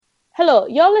Hello,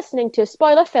 you're listening to a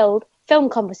spoiler-filled film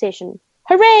conversation.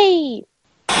 Hooray!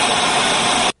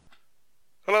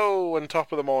 Hello and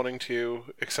top of the morning to you,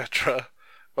 etc.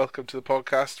 Welcome to the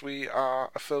podcast. We are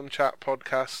a film chat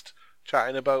podcast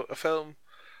chatting about a film.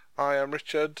 I am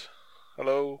Richard.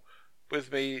 Hello.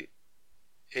 With me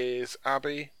is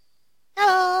Abby.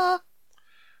 Hello.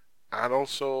 And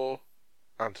also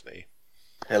Anthony.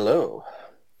 Hello.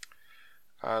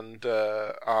 And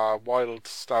our wild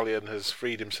stallion has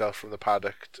freed himself from the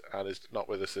paddock and is not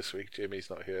with us this week.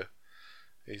 Jimmy's not here.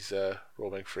 He's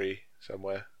roaming free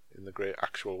somewhere in the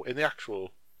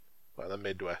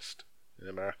Midwest in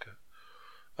America.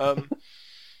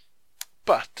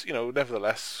 But,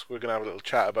 nevertheless, we're going to have a little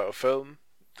chat about a film.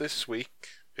 This week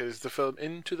is the film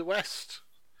Into the West.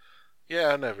 Yeah,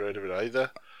 I never heard of it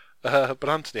either. But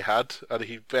Anthony had, and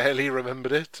he barely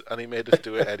remembered it, and he made us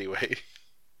do it anyway.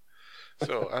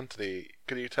 So, Anthony,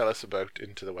 can you tell us about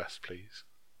Into the West, please?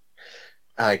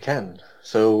 I can.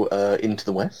 So, Into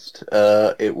the West,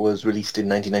 it was released in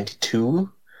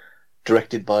 1992,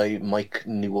 directed by Mike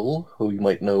Newell, who you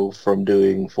might know from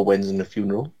doing For Wednesday and a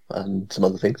Funeral and some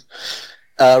other things.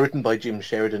 Written by Jim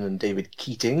Sheridan and David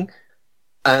Keating.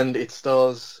 And it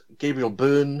stars Gabriel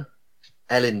Byrne,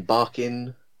 Ellen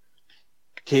Barkin,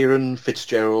 Kieran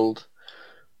Fitzgerald,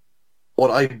 what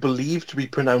I believe to be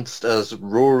pronounced as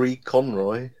Rory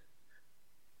Conroy,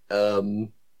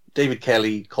 David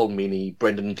Kelly, Colm Meaney,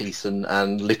 Brendan Gleeson,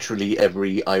 and literally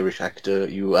every Irish actor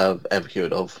you have ever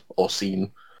heard of or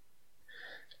seen.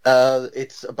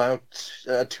 It's about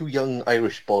two young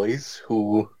Irish boys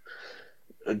who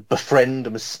befriend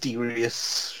a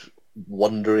mysterious,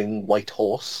 wandering white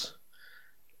horse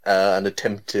and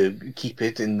attempt to keep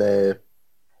it in their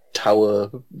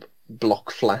tower block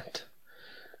flat.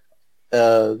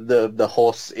 The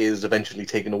horse is eventually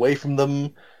taken away from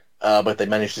them, but they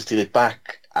manage to steal it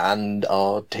back and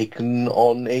are taken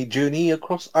on a journey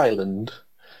across Ireland.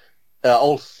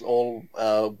 All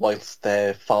whilst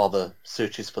their father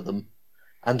searches for them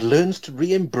and learns to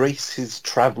re-embrace his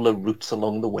traveller roots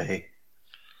along the way.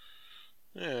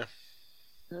 Yeah.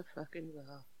 The fucking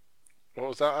czar. What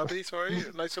was that, Abby? Sorry,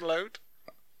 nice and loud.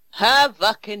 Her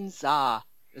fucking czar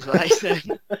is what I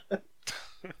said.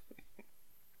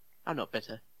 I'm not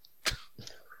bitter.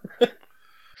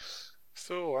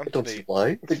 So, I don't Anthony, see why.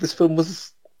 I think this film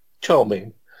was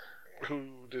charming.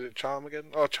 who did it charm again?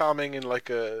 Oh, charming in like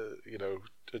a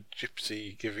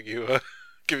gypsy giving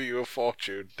you a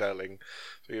fortune telling.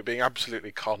 So you're being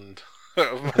absolutely conned out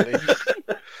of money.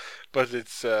 But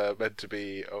it's meant to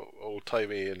be old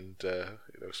timey and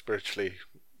spiritually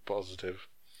positive.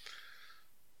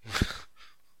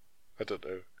 I don't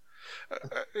know.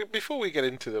 Before we get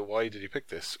into the why did you pick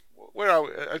this,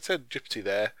 I said gypsy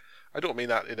there. I don't mean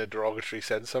that in a derogatory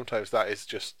sense. Sometimes that is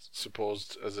just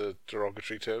supposed as a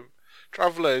derogatory term.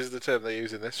 Traveller is the term they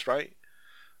use in this, right?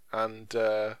 And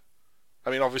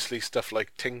obviously stuff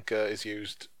like tinker is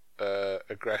used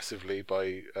aggressively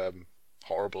by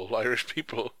horrible Irish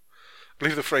people. I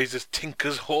believe the phrase is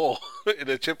tinker's whore in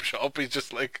a chip shop. He's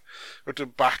just like, or to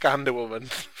backhand a woman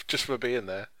just for being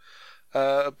there.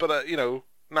 But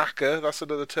knacker, that's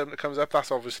another term that comes up.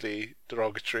 That's obviously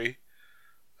derogatory.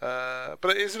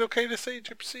 But is it okay to say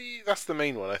gypsy? That's the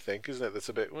main one, I think, isn't it? That's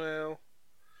a bit, well...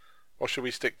 Or should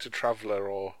we stick to traveller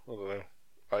or, I don't know,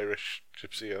 Irish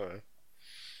gypsy, I don't know.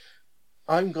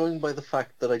 I'm going by the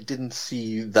fact that I didn't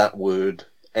see that word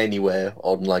anywhere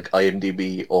on like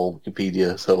IMDb or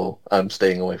Wikipedia, so I'm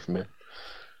staying away from it.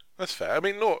 That's fair. I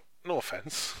mean, no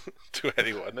offence to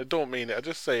anyone. I don't mean it. I'm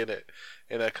just saying it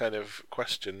in a kind of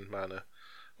question manner.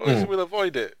 We'll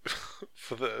avoid it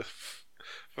for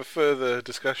further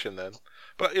discussion then.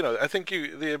 But I think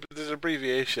there's an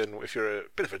abbreviation if you're a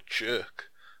bit of a jerk.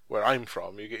 Where I'm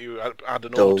from, you add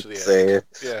an O to the end. Say it.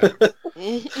 Yeah.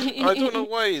 I don't know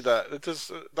why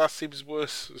that seems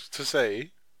worse to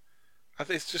say. I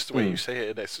think it's just the way you say it,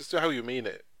 and it's just how you mean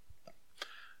it.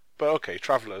 But okay,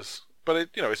 travellers. But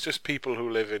it's just people who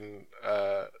live in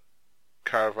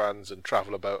caravans and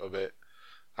travel about a bit.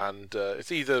 And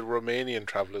it's either Romanian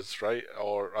travellers, right,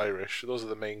 or Irish. Those are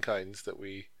the main kinds that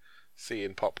we see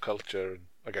in pop culture and,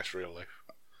 I guess, real life.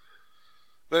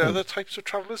 There are other types of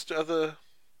travellers.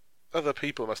 Other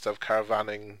people must have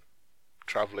caravanning,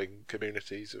 travelling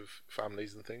communities of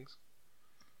families and things.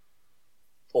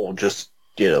 Or just,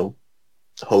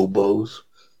 hobos.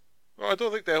 Well, I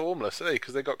don't think they're homeless,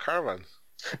 because they got caravans.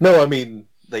 No, I mean,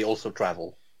 they also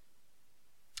travel.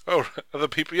 Oh, other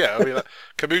people, yeah. I mean,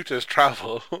 commuters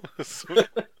travel.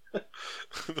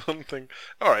 One thing.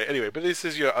 All right. Anyway, but this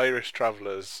is your Irish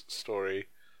travellers story,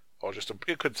 or just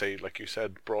you could say, like you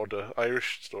said, broader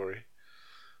Irish story.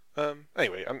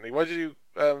 Anyway, Anthony, why did you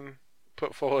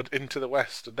put forward Into the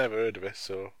West. I'd never heard of it,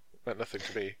 so it meant nothing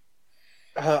to me.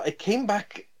 It came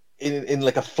back in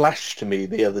like a flash to me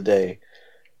the other day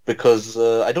because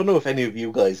I don't know if any of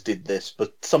you guys did this,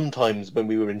 but sometimes when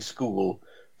we were in school,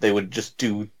 they would just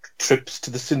do trips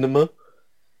to the cinema.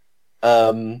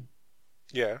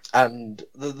 Yeah. And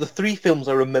the three films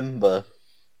I remember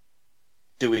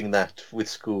doing that with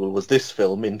school was this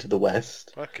film, Into the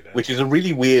West, Fucking hell. which is a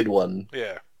really weird one,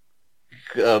 Yeah.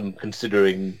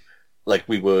 considering like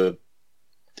we were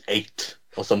 8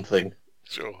 or something.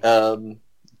 Sure.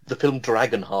 The film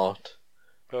Dragonheart,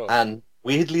 Oh. and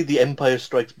weirdly, The Empire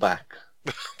Strikes Back.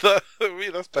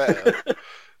 That's better.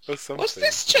 That's something. Was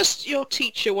this just your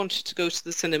teacher wanted to go to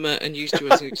the cinema and used you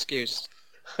as an excuse?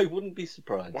 I wouldn't be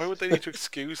surprised. Why would they need to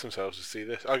excuse themselves to see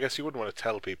this? I guess you wouldn't want to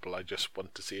tell people I just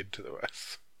want to see Into the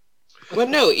West. Well,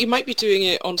 no, you might be doing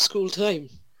it on school time.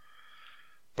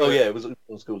 Oh yeah, it was on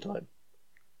school time.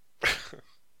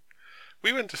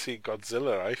 We went to see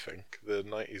Godzilla, I think. The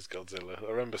 90s Godzilla.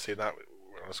 I remember seeing that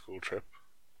on a school trip.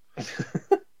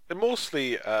 I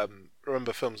mostly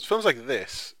remember films like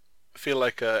this feel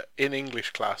like in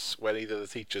English class when either the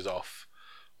teacher's off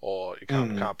or you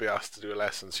can't be asked to do a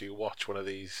lesson, so you watch one of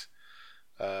these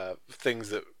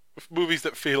movies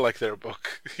that feel like they're a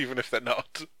book, even if they're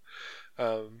not.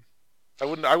 I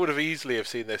would have easily have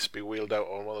seen this be wheeled out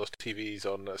on one of those TVs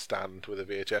on a stand with a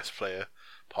VHS player.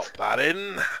 Pop that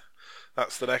in.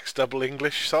 That's the next double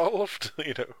English solved.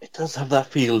 You know. It does have that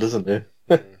feel, doesn't it?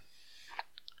 Mm.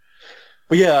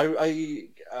 But yeah,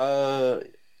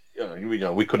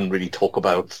 we couldn't really talk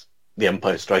about The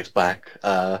Empire Strikes Back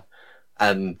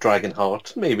and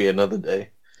Dragonheart maybe another day.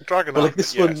 Dragonheart, But like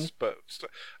this yes, one- but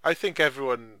I think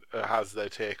everyone has their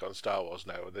take on Star Wars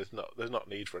now, and there's not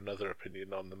need for another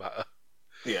opinion on the matter.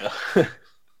 Yeah.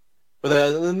 But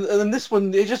and then this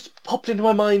one, it just popped into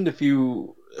my mind a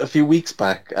few weeks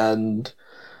back, and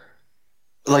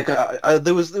like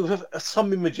there was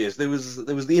some images. There was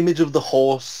the image of the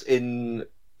horse in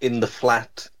the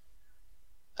flat.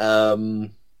 There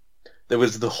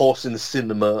was the horse in the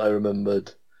cinema. I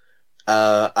remembered,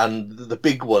 and the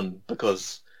big one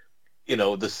because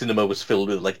the cinema was filled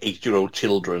with like 8-year-old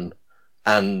children.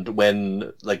 And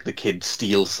when like the kid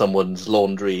steals someone's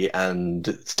laundry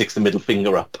and sticks the middle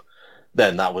finger up,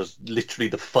 then that was literally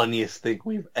the funniest thing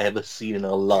we've ever seen in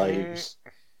our lives.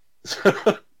 So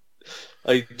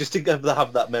I just think I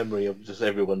have that memory of just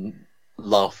everyone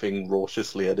laughing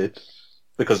raucously at it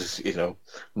because it's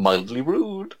mildly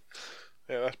rude.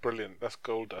 Yeah, that's brilliant. That's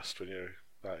gold dust when you're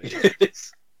that age. It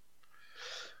is.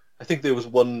 I think there was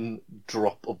one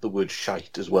drop of the word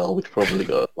shite as well, which probably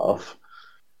got a laugh.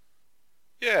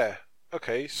 Yeah.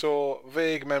 Okay. So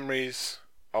vague memories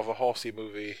of a horsey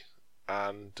movie,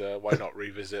 and why not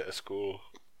revisit a school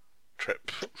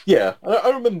trip? Yeah, I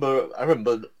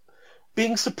remember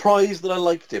being surprised that I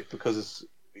liked it because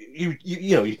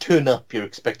you turn up, you're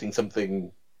expecting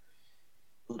something,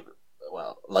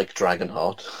 well, like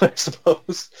Dragonheart, I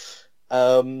suppose.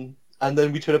 And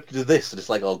then we turn up to this, and it's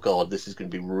like, oh god, this is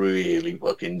going to be really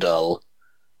fucking dull.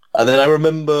 And then I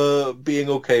remember being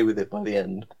okay with it by the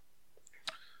end.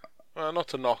 Well, not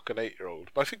to knock an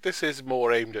 8-year-old, but I think this is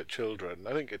more aimed at children.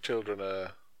 I think children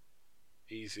are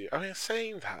easier. I mean,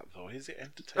 saying that though, is it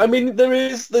entertaining? I mean,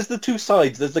 there's the two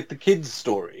sides. There's like the kid's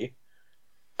story,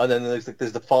 and then there's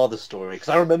the father's story. Because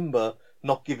I remember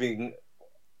not giving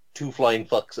two flying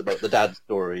fucks about the dad's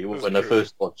story when I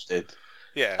first watched it.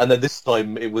 Yeah. And then this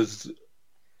time it was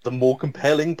the more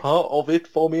compelling part of it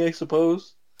for me, I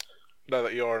suppose. Now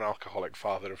that you're an alcoholic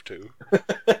father of 2.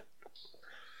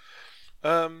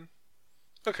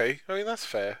 Okay, I mean that's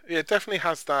fair. Yeah, it definitely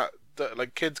has that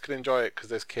like kids can enjoy it because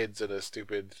there's kids and a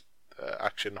stupid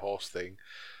action horse thing,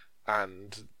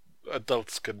 and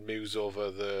adults can muse over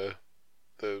the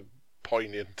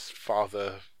poignant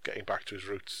father getting back to his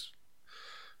roots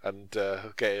and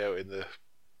getting out in the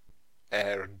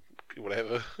air and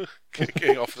whatever, getting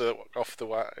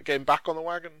getting back on the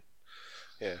wagon.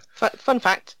 Yeah. Fun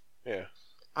fact, Yeah.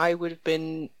 I would have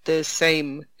been the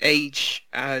same age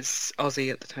as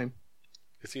Ozzy at the time.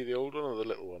 Is he the old one or the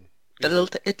little one? The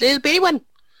little bitty one.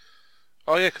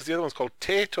 Oh yeah, because the other one's called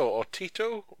Tato or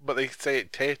Tito, but they say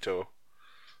it Tato,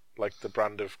 like the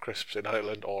brand of crisps in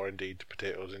Ireland, or indeed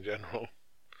potatoes in general.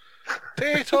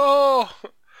 Tato!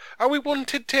 Are we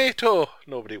wanted Tato?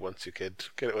 Nobody wants you, kid.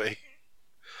 Get away.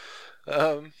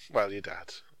 Well, your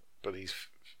dad, but he's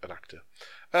an actor.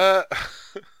 And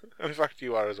in fact,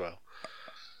 you are as well.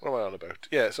 What am I on about?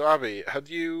 Yeah, so Abby, had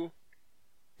you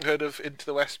heard of Into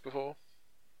the West before?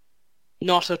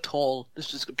 Not at all.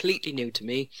 This was completely new to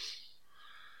me.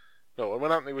 No, and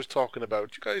when Anthony was talking about,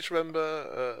 do you guys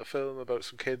remember a film about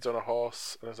some kids on a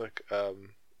horse? And I was like,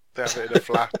 they have it in a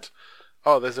flat.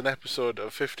 Oh, there's an episode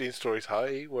of 15 Stories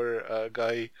High where a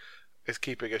guy is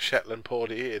keeping a Shetland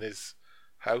pony in his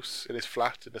house, in his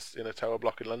flat, in a tower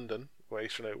block in London, where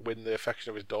he's trying to win the affection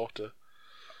of his daughter.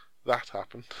 That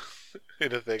happened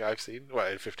in a thing I've seen.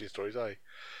 Well, in 15 Stories High.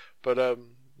 But,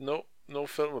 no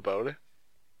film about it.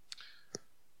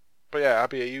 But yeah,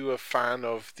 Abby, are you a fan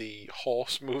of the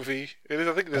horse movie? It is.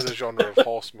 I think there's a genre of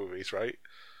horse movies, right?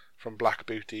 From Black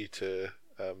Beauty to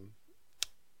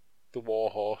The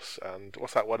War Horse, and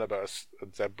what's that one about a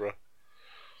zebra?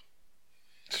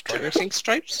 Stripes? Racing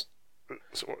Stripes?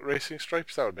 So, Racing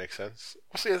Stripes? That would make sense.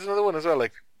 See, there's another one as well,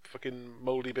 like fucking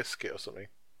Mouldy Biscuit or something.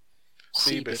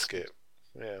 Sea Biscuit.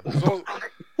 Yeah. Can't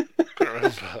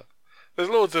remember. There's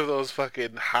loads of those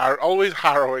fucking always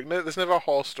harrowing. There's never a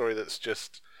horse story that's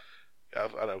just, I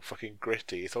don't know, fucking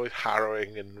gritty. It's always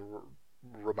harrowing and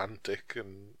romantic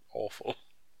and awful.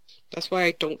 That's why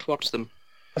I don't watch them.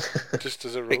 Just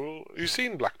as a rule. You've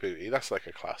seen Black Beauty? That's like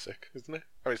a classic, isn't it?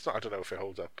 I mean, it's not. I don't know if it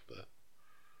holds up, but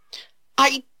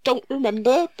I don't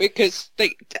remember because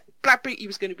Black Beauty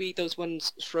was going to be those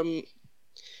ones from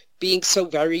being so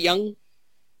very young,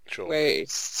 sure. where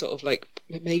it's sort of like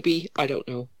maybe I don't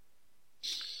know.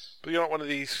 But you're not one of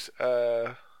these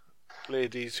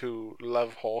ladies who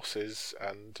love horses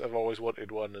and have always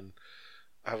wanted one and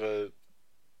have a,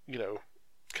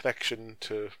 connection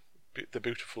to the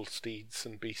beautiful steeds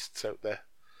and beasts out there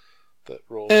that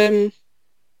roll. Well,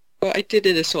 I did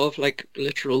in a sort of like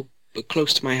literal, but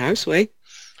close to my house way.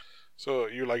 So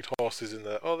you liked horses in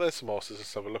the, there's some horses,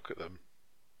 let's have a look at them.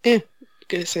 Yeah,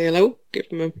 gonna say hello, give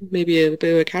them maybe a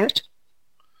bit of a carrot.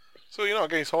 So you're not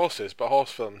against horses, but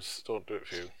horse films don't do it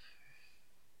for you.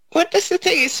 Well, that's the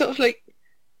thing, it's sort of like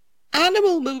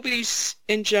animal movies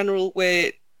in general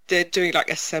where they're doing like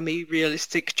a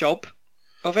semi-realistic job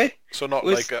of it. So not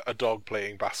like a dog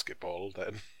playing basketball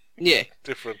then. Yeah.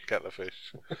 Different kettle of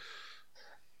fish.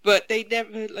 But they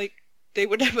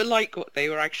would never like what they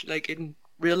were actually like in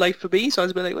real life for me, so I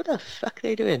was like, what the fuck are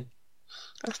they doing?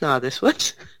 That's not how this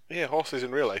works. Yeah, horses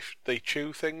in real life, they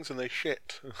chew things and they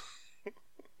shit.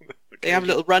 They have a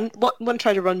little run. One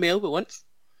tried to run me over once.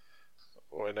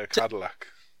 Or in a Cadillac.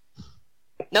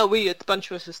 No, the bunch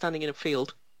of us were standing in a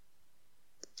field.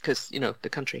 Because, the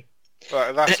country.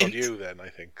 Well, that's on you then, I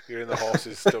think. You're in the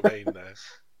horse's domain there.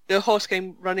 The horse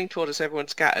came running toward us, everyone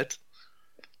scattered.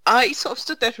 I sort of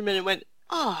stood there for a minute and went,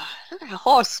 look at that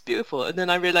horse, beautiful. And then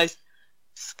I realised,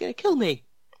 it's going to kill me.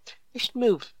 I should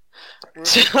move.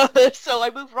 So I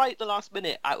moved right at the last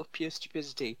minute out of pure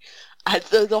stupidity. And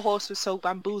the horse was so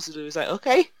bamboozled, it was like,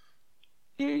 okay,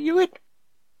 you win.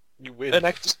 You win. And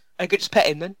I could just pet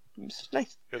him then. It was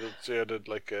nice. So you had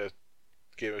like a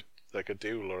game of, like a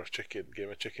duel or a game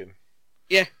of chicken.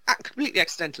 Yeah, completely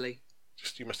accidentally.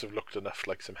 Just you must have looked enough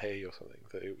like some hay or something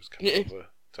that it was coming over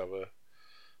to have a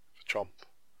chomp.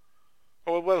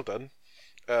 Oh, well done.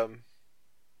 I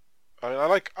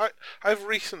mean, I've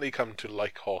recently come to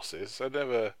like horses.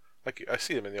 I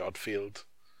see them in the odd field,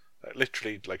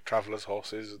 literally like travellers'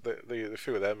 horses. The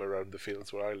few of them around the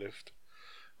fields where I lived.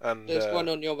 And there's one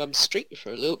on your mum's street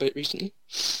for a little bit recently.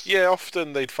 Yeah,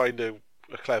 often they'd find a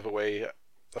clever way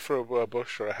through a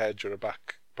bush or a hedge or a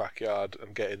backyard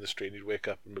and get in the street. And you'd wake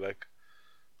up and be like,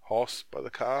 horse by the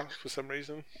car for some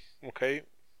reason. Okay.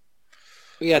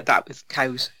 We had that with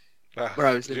cows where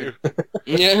I was living.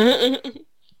 Yeah.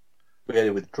 We had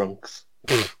it with drunks.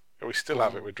 We still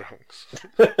have it with drunks.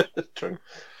 True.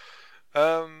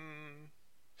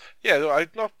 Yeah,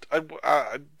 no,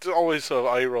 I always sort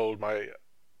of eye rolled my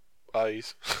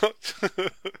eyes.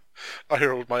 I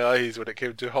rolled my eyes when it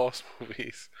came to horse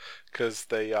movies because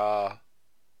they are,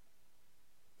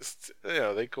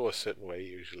 they go a certain way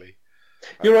usually.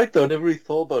 You're right though. I never really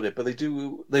thought about it, but they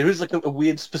do. There is like a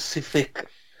weird specific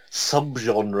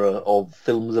subgenre of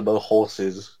films about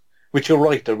horses, which you're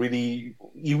right are really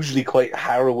usually quite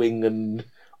harrowing and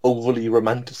overly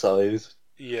romanticized.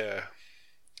 Yeah.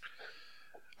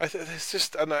 It's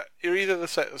just, and you're either the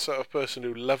sort of person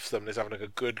who loves them and is having like a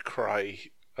good cry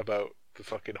about the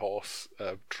fucking horse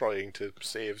trying to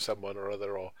save someone or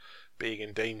other or being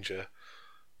in danger,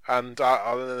 and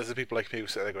then there's the people like me who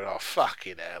sit there going, "Oh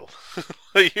fucking hell,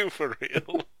 are you for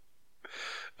real?"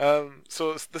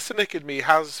 So the cynic in me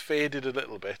has faded a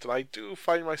little bit, and I do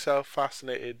find myself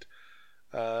fascinated.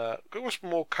 I watch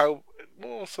more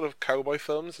sort of cowboy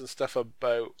films and stuff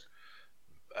about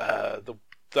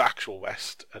the actual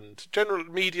West and general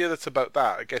media that's about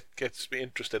that. It gets me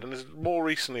interested, and more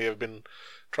recently I've been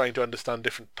trying to understand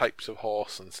different types of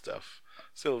horse and stuff.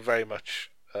 Still very much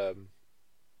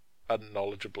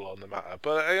unknowledgeable on the matter.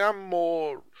 But I am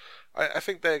more. I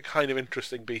think they're kind of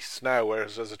interesting beasts now,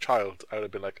 whereas as a child I would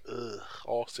have been like, ugh,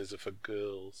 horses are for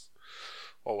girls,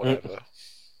 or whatever,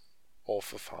 or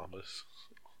for farmers,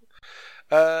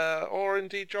 or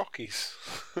indeed jockeys.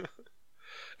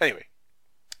 Anyway,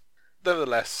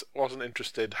 nevertheless, wasn't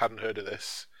interested, hadn't heard of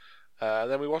this.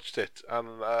 And then we watched it,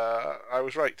 and I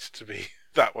was right to be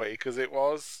that way, because it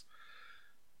was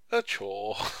a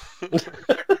chore.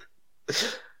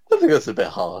 I think that's a bit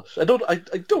harsh. I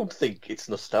don't think it's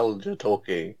nostalgia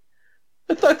talking.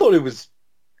 I thought it was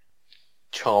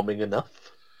charming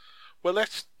enough. Well,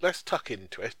 let's tuck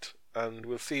into it, and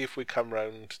we'll see if we come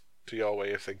round to your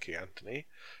way of thinking, Anthony.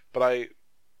 But I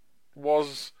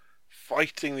was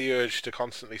fighting the urge to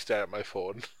constantly stare at my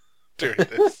phone during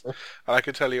this, and I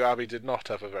can tell you Abby did not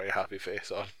have a very happy face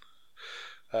on.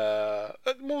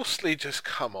 Mostly just,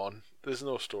 come on, there's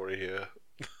no story here.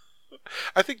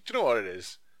 I think, do you know what it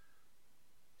is?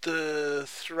 The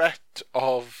threat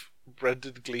of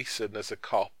Brendan Gleeson as a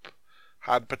cop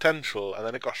had potential, and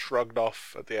then it got shrugged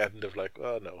off at the end of like,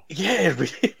 oh no. Yeah, it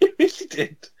really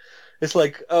did. It's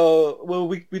like, well,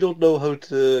 we don't know how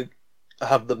to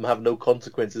have them have no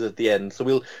consequences at the end, so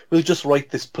we'll just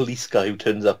write this police guy who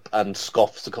turns up and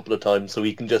scoffs a couple of times, so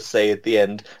he can just say at the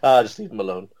end, just leave him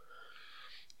alone.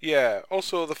 Yeah.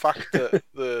 Also, the fact that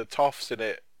the toffs in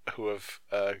it who have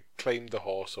claimed the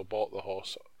horse or bought the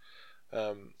horse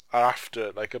are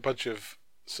after like a bunch of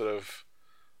sort of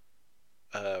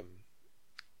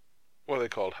what are they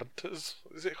called? Hunters?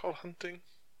 Is it called hunting?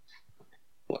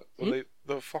 What? Well,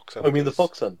 the fox hunters. I mean, the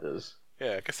fox hunters.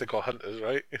 Yeah, I guess they're called hunters,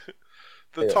 right?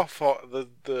 The Yeah. toff,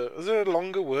 is there a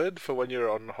longer word for when you're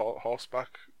on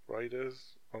horseback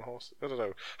riders on horse? I don't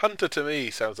know. Hunter to me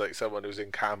sounds like someone who's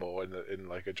in camo in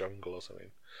like a jungle or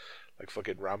something, like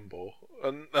fucking Rambo.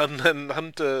 And then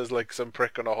hunter is like some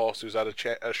prick on a horse who's had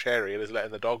a sherry and is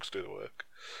letting the dogs do the work.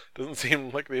 Doesn't seem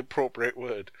like the appropriate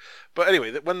word. But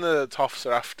anyway, when the toffs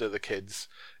are after the kids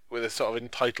with a sort of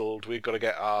entitled, we've got to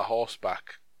get our horse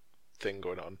back thing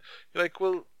going on, you're like,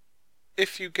 well,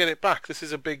 if you get it back, this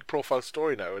is a big profile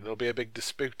story now, and there'll be a big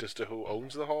dispute as to who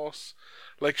owns the horse.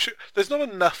 Like, there's not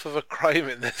enough of a crime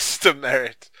in this to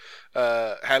merit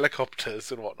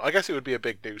helicopters and whatnot. I guess it would be a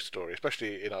big news story,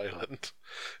 especially in Ireland.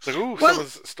 It's like, ooh,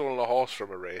 someone's stolen a horse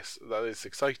from a race. That is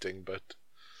exciting, but...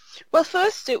 Well,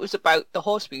 first it was about the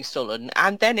horse being stolen,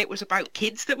 and then it was about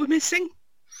kids that were missing.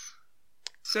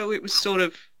 So it was sort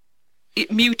of...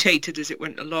 It mutated as it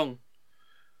went along.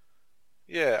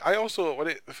 Yeah, I also,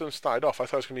 when the film started off, I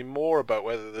thought it was going to be more about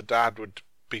whether the dad would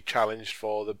be challenged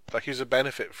for the... Like, he was a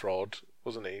benefit fraud,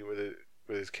 wasn't he, with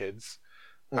his kids?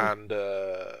 And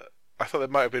I thought there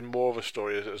might have been more of a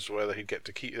story as to whether he'd get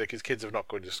to keep... Like, his kids have not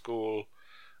going to school,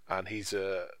 and he's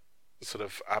sort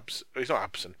of... He's not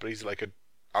absent, but he's like an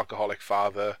alcoholic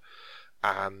father,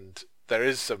 and there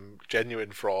is some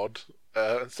genuine fraud.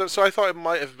 And so I thought it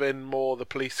might have been more the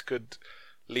police could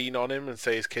lean on him and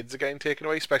say his kids are getting taken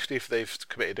away, especially if they've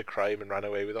committed a crime and ran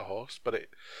away with a horse. But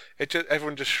it just,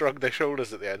 everyone just shrugged their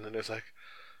shoulders at the end, and it was like,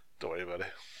 don't worry about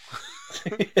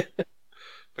it.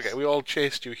 Okay, we all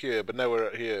chased you here, but now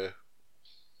we're here.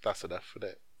 That's enough, isn't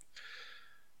it?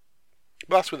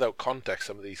 But that's without context,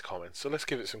 some of these comments. So let's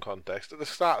give it some context. At the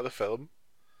start of the film,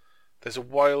 there's a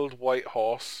wild white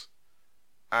horse,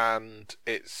 and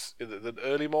it's in the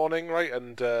early morning, right?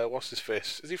 And what's his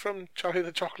face? Is he from Charlie and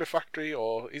the Chocolate Factory,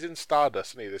 or he's in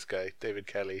Stardust, isn't he? This guy, David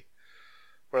Kelly.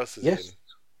 Where else is he in?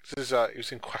 This is he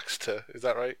was in Quackster. Is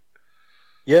that right?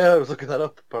 Yeah, I was looking that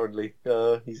up. Apparently,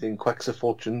 he's in Quacks of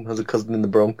Fortune, has a cousin in the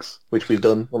Bronx, which we've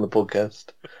done on the podcast.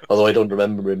 Although I don't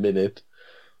remember him in it.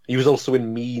 He was also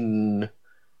in Mean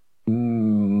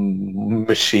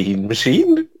Machine.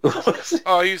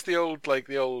 Oh, he's the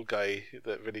old guy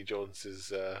that Vinnie Jones is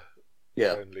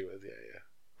friendly with. Yeah.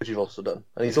 Which you've also done,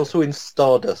 and he's also in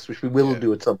Stardust, which we will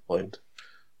do at some point.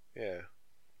 Yeah.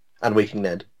 And Waking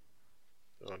Ned.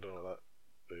 Oh, I don't know what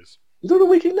that is. You don't know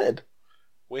Waking Ned?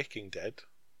 Waking Dead.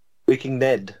 Waking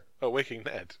Ned. Oh, Waking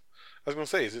Ned. I was going to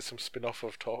say, is it some spin-off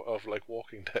of like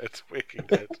Walking Dead, Waking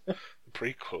Dead, the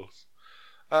prequels?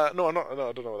 No, I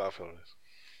don't know what that film is.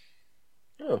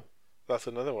 Oh, that's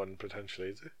another one potentially,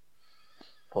 is it?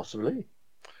 Possibly.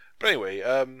 But anyway,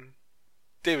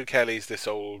 David Kelly's this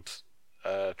old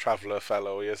traveller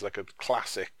fellow. He has like a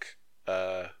classic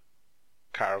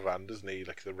caravan, doesn't he?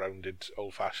 Like the rounded,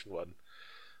 old-fashioned one.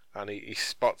 And he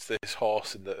spots this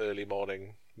horse in the early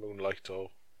morning moonlight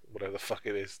or whatever the fuck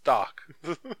it is, dark.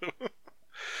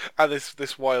 And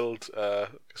this wild, I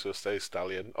guess we'll say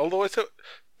stallion. Although it's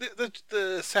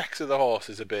the sex of the horse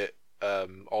is a bit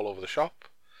all over the shop.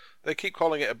 They keep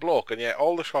calling it a bloke, and yet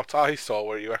all the shots I saw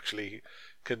where you actually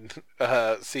can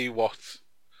see what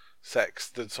sex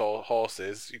the horse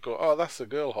is, you go, oh, that's a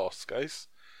girl horse, guys.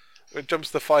 When it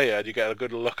jumps the fire and you get a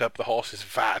good look up the horse's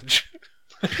vag,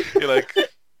 you're like,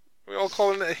 we're all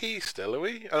calling it a he still, are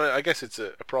we? I guess it's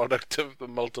a product of the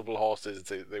multiple horses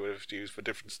they would have used for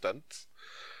different stunts.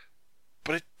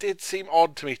 But it did seem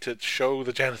odd to me to show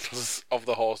the genitals of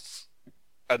the horse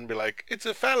and be like, it's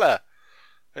a fella.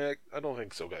 And like, I don't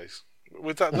think so, guys.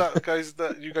 Was that guys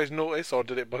that you guys notice, or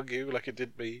did it bug you like it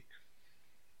did me?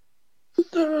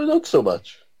 Not so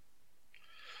much.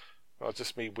 Well,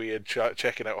 just me weird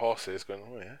checking out horses, going,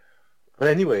 oh yeah. But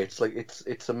anyway, it's like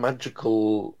it's a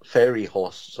magical fairy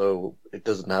horse, so it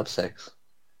doesn't have sex.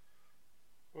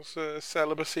 What's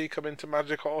celibacy come into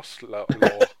magic horse law?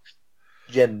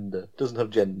 Gender doesn't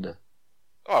have gender.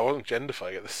 Oh, I wasn't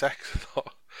genderfying it. The sex.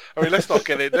 I mean, let's not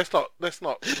get it. Let's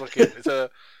not fucking.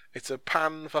 It's a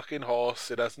pan fucking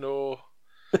horse. It has no.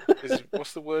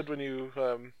 What's the word when you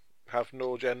have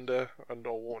no gender and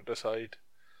or won't decide?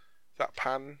 Is that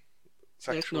pan?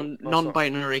 Sexual,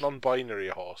 non-binary. Non-binary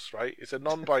horse, right? It's a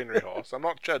non-binary horse. I'm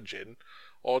not judging,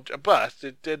 but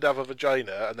it did have a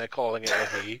vagina, and they're calling it a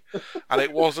he, and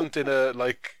it wasn't in a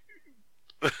like.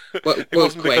 It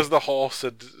wasn't because the horse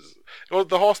had. Well,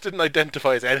 the horse didn't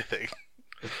identify as anything.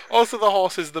 Also, the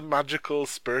horse is the magical,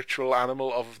 spiritual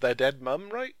animal of their dead mum,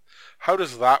 right? How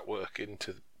does that work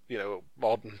into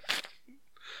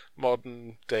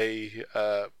modern day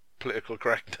political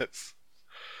correctness?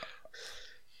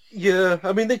 Yeah,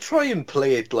 I mean, they try and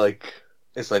play it like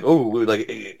it's like, oh, like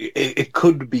it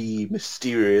could be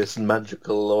mysterious and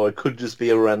magical, or it could just be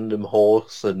a random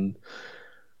horse,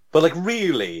 but like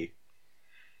really,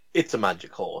 it's a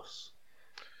magic horse.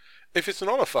 If it's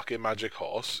not a fucking magic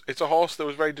horse, it's a horse that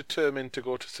was very determined to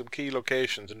go to some key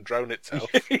locations and drown itself.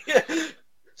 Yeah.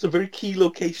 Some very key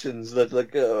locations that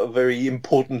are very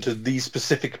important to these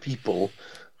specific people.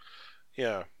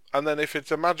 Yeah, and then if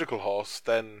it's a magical horse,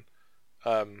 then.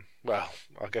 Well,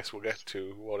 I guess we'll get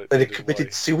to what it did. And it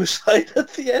committed suicide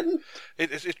at the end?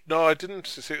 No, I didn't.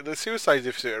 The suicide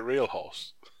is a real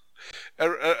horse.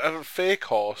 A fake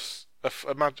horse,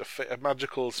 a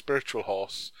magical spiritual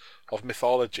horse of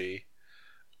mythology,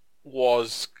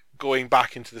 was going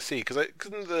back into the sea. Because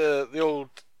couldn't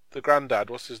the granddad,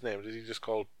 what's his name? Did he just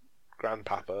call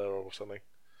Grandpapa or something?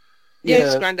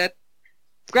 Yes, Granddad.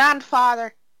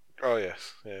 Grandfather. Oh,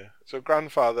 yes, yeah. So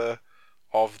grandfather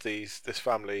of this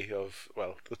family of,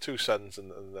 well, the two sons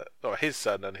and his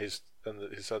son and his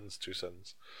son's two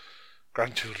sons,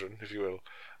 grandchildren, if you will,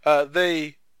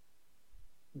 they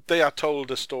are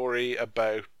told a story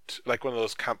about, like one of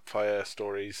those campfire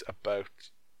stories about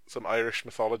some Irish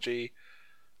mythology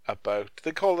about,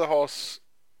 they call the horse,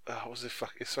 what was it,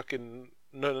 it's fucking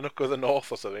Nook of the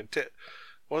North or something.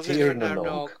 Was it Tir na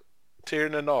Nog? Tir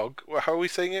na Nog. Well, how are we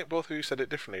saying it? Both of you said it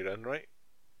differently then, right?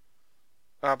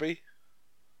 Abby?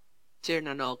 Tir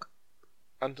na Nog.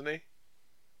 Anthony?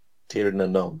 Tir na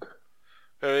Nog.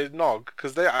 Nog,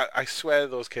 because I swear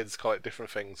those kids call it different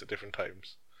things at different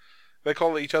times. They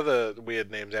call each other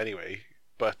weird names anyway,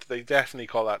 but they definitely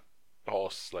call that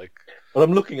horse, like... Well,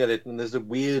 I'm looking at it, and there's a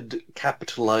weird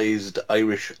capitalized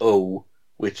Irish O,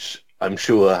 which I'm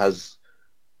sure has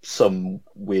some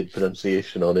weird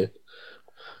pronunciation on it.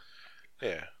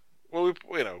 Yeah. Well,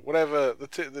 whatever,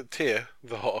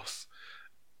 the horse,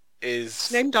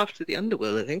 is... Named after the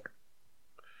underworld, I think.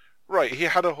 Right, he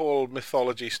had a whole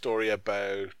mythology story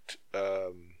about...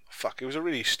 it was a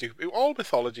really stupid... All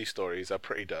mythology stories are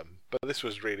pretty dumb, but this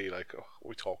was really like, what are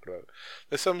we talking about?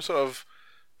 There's some sort of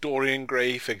Dorian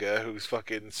Gray figure who's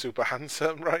fucking super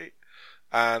handsome, right?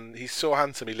 And he's so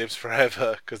handsome he lives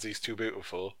forever because he's too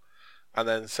beautiful. And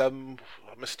then some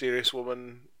mysterious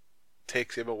woman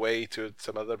takes him away to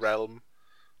some other realm.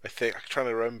 I think, I'm trying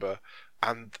to remember.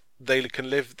 And they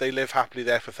live happily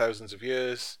there for thousands of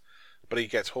years. But he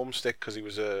gets homesick because he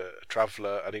was a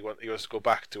traveller and he wants to go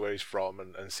back to where he's from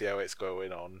and see how it's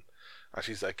going on. And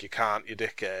she's like, you can't, you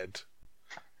dickhead.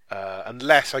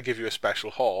 Unless I give you a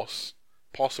special horse,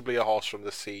 possibly a horse from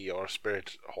the sea or a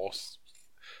spirit horse,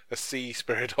 a sea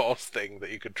spirit horse thing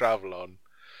that you could travel on.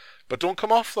 But don't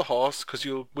come off the horse because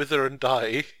you'll wither and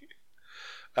die.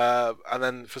 And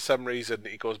then for some reason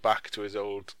he goes back to his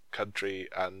old country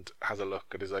and has a look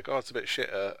and he's like, oh, it's a bit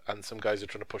shitter. And some guys are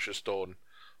trying to push a stone.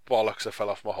 Bollocks, I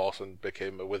fell off my horse and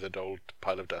became a withered old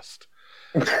pile of dust.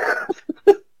 And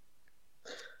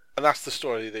that's the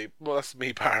story. That's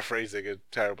me paraphrasing a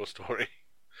terrible story.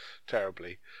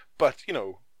 Terribly. But,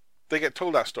 they get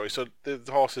told that story, so the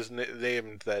horse is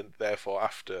named then, therefore,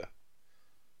 after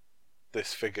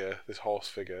this horse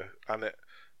figure. And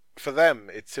for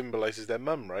them, it symbolises their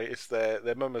mum, right? It's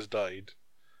their mum has died.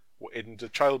 in the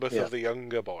childbirth Yeah. of the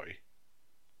younger boy.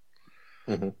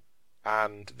 hmm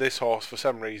And this horse, for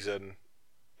some reason,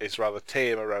 is rather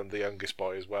tame around the youngest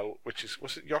boy as well, which is,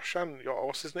 was it Yoshan?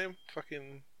 What's his name?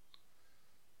 Fucking...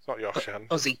 It's not Yoshan.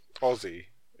 Ozzy. Ozzy.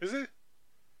 Is it?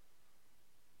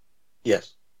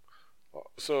 Yes.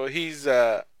 So he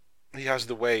has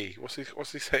the way. What's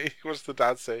he say? What's the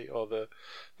dad say? Or the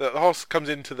horse comes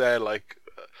into their like,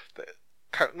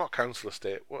 not council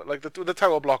estate. Like the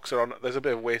tower blocks are on. There's a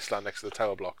bit of wasteland next to the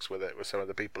tower blocks where some of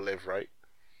the people live, right?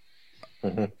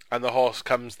 hmm And the horse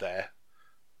comes there,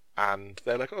 and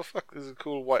they're like, "Oh fuck, there's a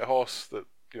cool white horse that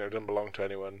doesn't belong to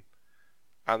anyone."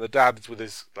 And the dad with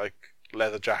his like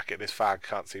leather jacket and his fag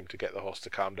can't seem to get the horse to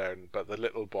calm down, but the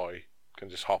little boy can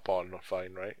just hop on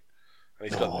fine, right? And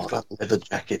he's got that leather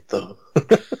jacket, though.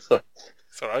 Sorry.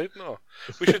 It's alright, no.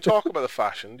 We should talk about the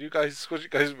fashion. What do you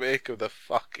guys make of the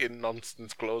fucking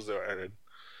nonsense clothes they're wearing?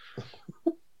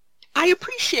 I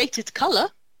appreciated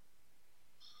colour.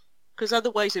 Because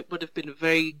otherwise it would have been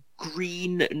very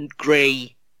green and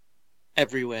grey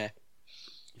everywhere.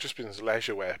 Just been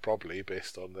leisure wear, probably,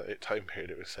 based on the time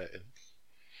period it was set in.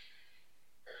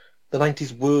 The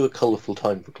 90s were a colourful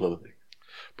time for clothing.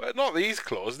 But not these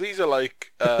clothes. These are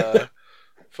like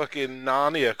fucking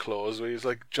Narnia clothes, where he's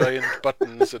like giant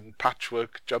buttons and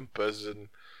patchwork jumpers and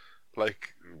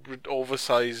like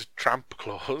oversized tramp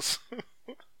clothes.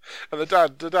 And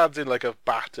the dad's in like a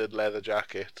battered leather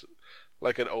jacket,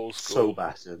 like an old school. So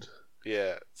battered.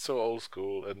 Yeah, so old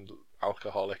school and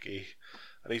alcoholic-y.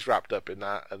 And he's wrapped up in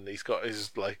that, and he's got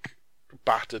his like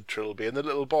battered trilby, and the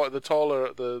little boy,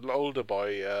 the older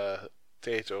boy,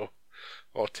 Tato,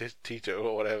 or Tito,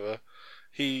 or whatever,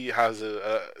 he has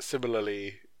a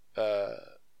similarly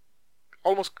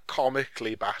almost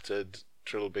comically battered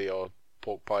trilby or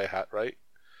pork pie hat, right?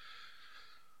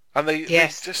 And they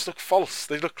just look false.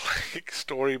 They look like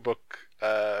storybook,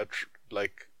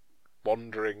 like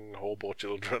wandering hobo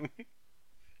children.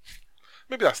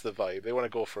 Maybe that's the vibe. They want to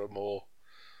go for a more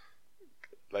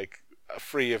like a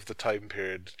free of the time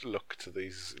period look to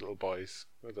these little boys.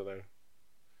 I don't know.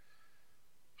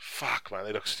 Fuck, man,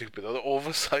 they look stupid. The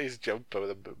oversized jumper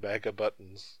with the mega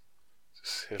buttons.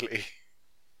 Silly.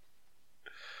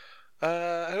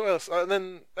 Who else? And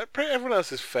then everyone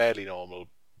else is fairly normal.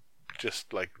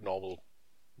 Just like normal,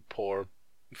 poor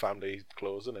family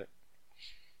clothes, isn't it?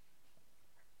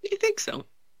 You think so?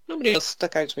 Nobody else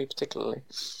stuck out to me particularly.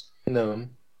 No.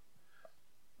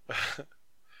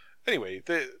 Anyway,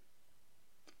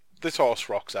 this horse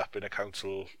rocks up in a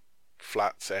council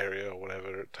flats area or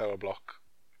whatever, tower block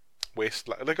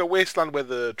wasteland, like a wasteland where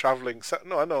the travelling.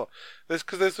 No, there's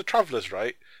the travellers,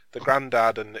 right? The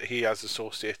granddad and he has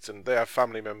associates, and they have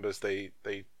family members. They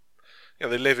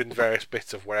live in various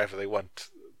bits of wherever they want,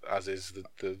 as is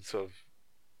the sort of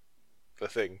the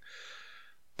thing.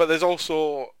 But there's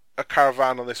also a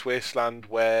caravan on this wasteland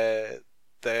where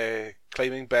they're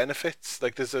claiming benefits.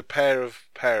 Like there's a pair of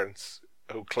parents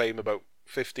who claim about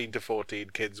 15 to 14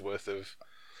 kids worth of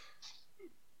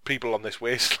people on this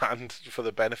wasteland for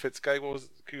the benefits guy. Do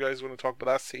you guys want to talk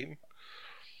about that scene?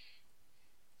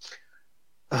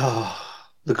 Ah,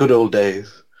 the good old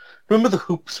days. Remember the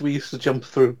hoops we used to jump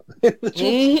through?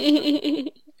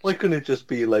 Why couldn't it just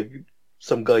be like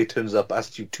some guy turns up,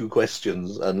 asks you 2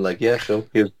 questions, and like, yeah, sure,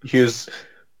 here's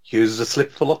a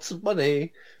slip for lots of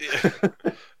money.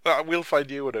 We'll find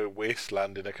you in a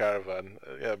wasteland in a caravan.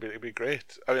 Yeah, it'd be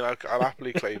great. I mean, I'll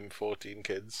happily claim 14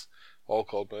 kids, all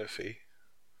called Murphy.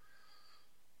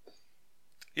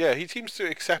 Yeah, he seems to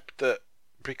accept that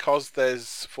because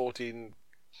there's 14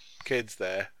 kids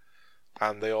there,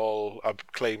 and they all are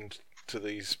claimed to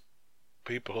these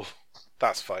people,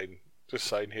 that's fine. Just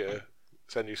sign here,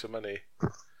 send you some money.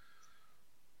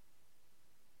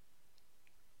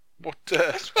 What?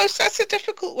 I suppose that's a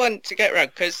difficult one to get around,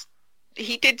 because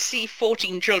he did see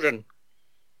 14 children.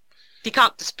 He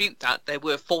can't dispute that there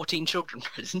were 14 children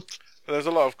present. There's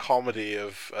a lot of comedy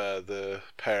of the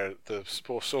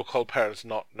so-called parents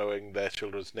not knowing their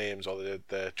children's names or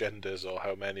their genders or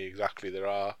how many exactly there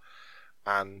are,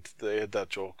 and they had that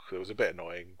joke that was a bit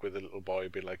annoying with the little boy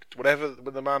being like, whatever. When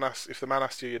if the man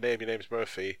asks you your name's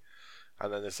Murphy,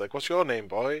 and then it's like, what's your name,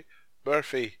 boy?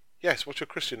 Murphy. Yes. What's your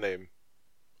Christian name?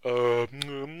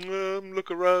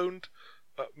 Look around.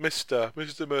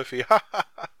 Mr. Murphy.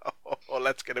 Oh,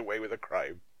 let's get away with a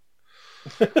crime.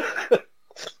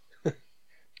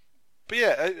 But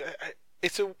yeah,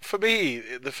 for me,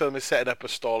 the film is setting up a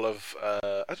stall of,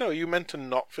 I don't know, are you meant to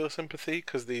not feel sympathy?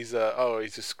 Because these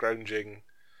he's a scrounging,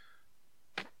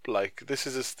 like, this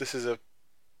is a,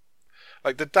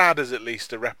 like, the dad is at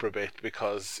least a reprobate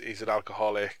because he's an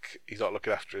alcoholic, he's not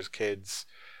looking after his kids,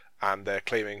 and they're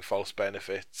claiming false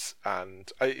benefits,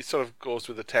 and it sort of goes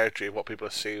with the territory of what people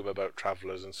assume about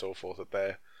travellers and so forth, that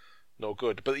they're no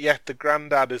good. But yet the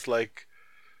granddad is like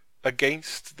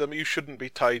against them. You shouldn't be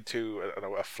tied to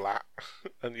a flat,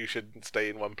 and you shouldn't stay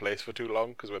in one place for too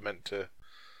long because we're meant to,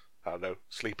 I don't know,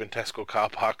 sleep in Tesco car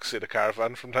parks in a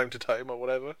caravan from time to time or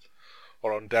whatever,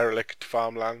 or on derelict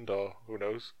farmland, or who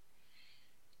knows.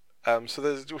 So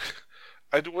there's,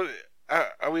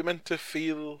 are we meant to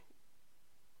feel?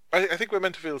 I think we're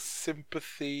meant to feel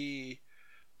sympathy,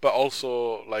 but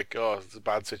also like, oh, it's a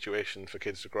bad situation for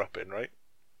kids to grow up in, right?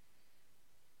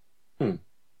 Did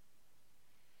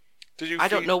you? I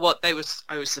don't know what I was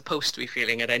supposed to be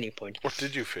feeling at any point. What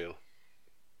did you feel?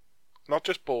 Not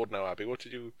just bored now, Abby. What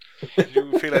did you? Did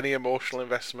you feel any emotional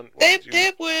investment?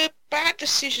 There were bad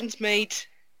decisions made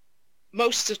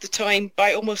most of the time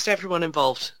by almost everyone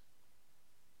involved.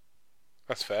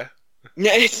 That's fair.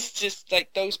 Yeah, it's just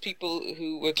like those people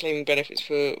who were claiming benefits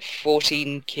for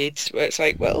 14 kids, where it's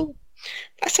like, well,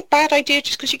 that's a bad idea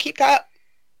just because you keep that.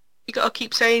 You got to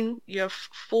keep saying you have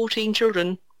 14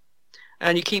 children,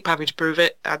 and you keep having to prove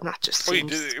it, and that just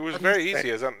seems... It was very easy,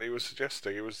 as Anthony was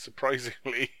suggesting. It was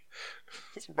surprisingly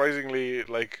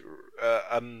like,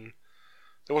 there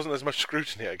wasn't as much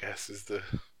scrutiny, I guess, as the...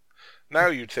 Now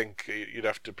you'd think you'd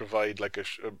have to provide like a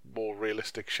more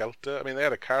realistic shelter. I mean, they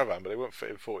had a caravan, but they weren't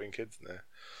fitting 14 kids in there.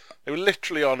 They were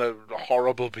literally on a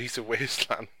horrible piece of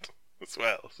wasteland as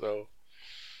well. So,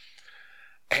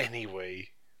 anyway,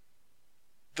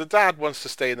 the dad wants to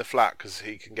stay in the flat because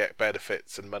he can get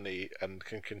benefits and money and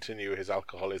can continue his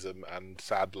alcoholism and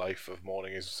sad life of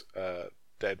mourning his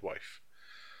dead wife.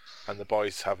 And the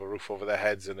boys have a roof over their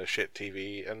heads and a shit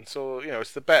TV, and so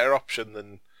it's the better option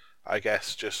than, I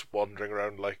guess, just wandering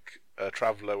around like a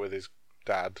traveller with his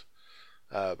dad.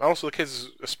 Also, the kids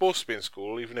are supposed to be in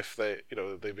school, even if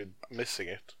they've been missing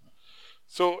it.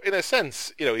 So, in a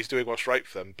sense, he's doing what's right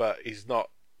for them, but he's not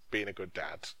being a good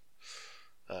dad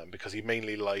because he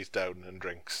mainly lies down and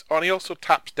drinks. Oh, and he also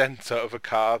taps dents out of a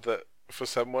car that, for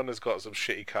someone, has got some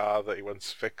shitty car that he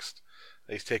once fixed.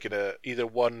 And he's taken either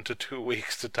 1 to 2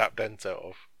 weeks to tap dents out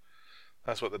of.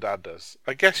 That's what the dad does.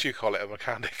 I guess you call it a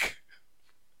mechanic.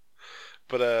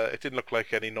 But it didn't look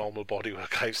like any normal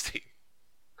bodywork I've seen.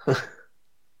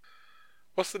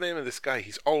 What's the name of this guy?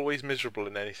 He's always miserable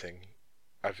in anything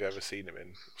I've ever seen him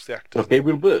in. What's the actor?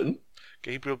 Gabriel Byrne?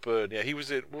 Gabriel Byrne, yeah.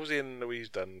 What was he in that he's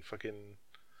done? Fucking...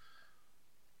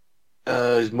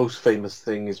 His most famous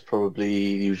thing is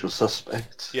probably The Usual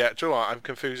Suspects. Yeah, do you know what? I'm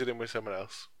confusing him with someone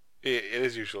else. It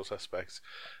is Usual Suspects.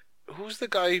 Who's the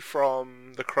guy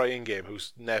from The Crying Game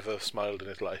who's never smiled in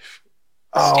his life?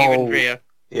 Stephen Rea.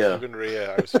 Yeah. Stephen Rea,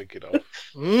 I was thinking of.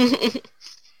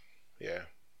 Yeah.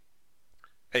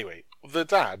 Anyway, the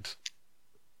dad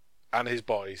and his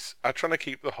boys are trying to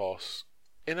keep the horse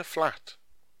in a flat.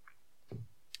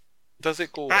 Does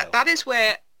it go well? That is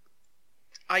where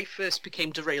I first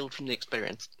became derailed from the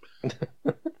experience.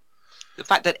 The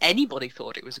fact that anybody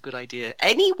thought it was a good idea.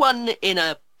 Anyone in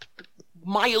a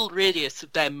mild radius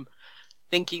of them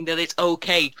thinking that it's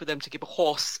okay for them to keep a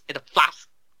horse in a flat.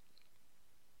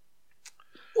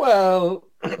 Well,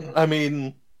 I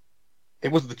mean,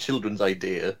 it was the children's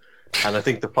idea, and I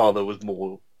think the father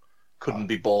couldn't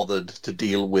be bothered to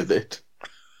deal with it.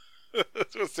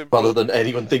 Rather than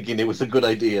anyone thinking it was a good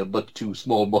idea, but two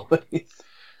small boys.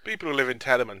 People who live in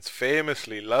tenements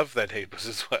famously love their neighbours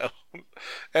as well.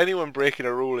 Anyone breaking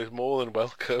a rule is more than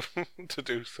welcome to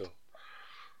do so.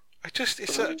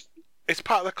 It's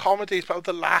part of the comedy, it's part of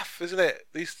the laugh, isn't it?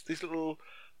 These little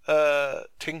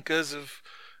tinkers have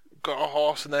got a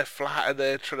horse in their flat and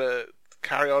they're trying to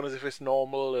carry on as if it's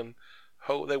normal, and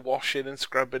they're washing and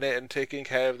scrubbing it and taking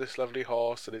care of this lovely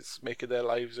horse, and it's making their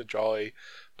lives a joy.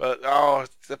 But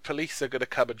the police are going to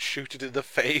come and shoot it in the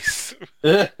face.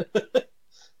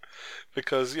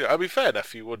 Because, I mean, fair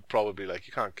enough, you would probably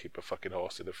you can't keep a fucking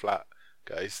horse in a flat,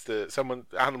 guys.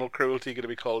 Animal cruelty going to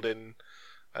be called in,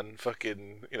 and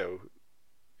fucking,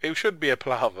 it should be a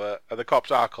palaver, and the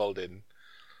cops are called in.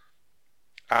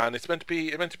 And it's meant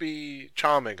to be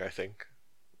charming, I think.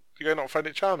 Do you guys not find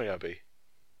it charming, Abby?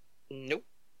 Nope.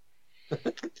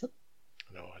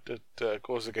 No, it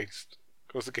goes against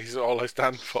all I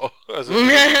stand for as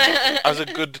a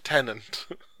good tenant.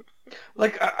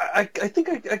 I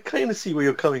think I kind of see where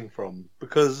you're coming from,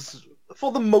 because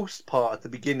for the most part at the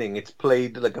beginning it's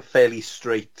played like a fairly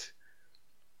straight,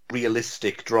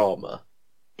 realistic drama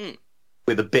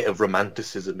with a bit of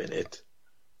romanticism in it,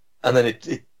 and then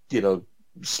it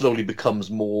slowly becomes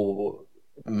more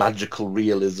magical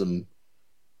realism,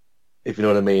 if you know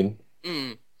what I mean.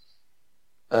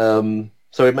 So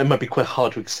it might be quite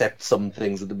hard to accept some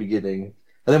things at the beginning.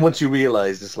 And then once you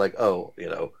realise, it's like, oh,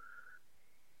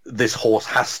 this horse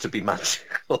has to be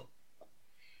magical.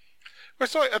 Well,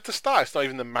 it's not, at the start, it's not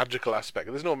even the magical aspect.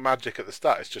 There's no magic at the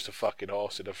start. It's just a fucking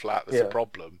horse in a flat that's Yeah. a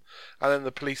problem. And then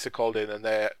the police are called in and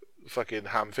they're fucking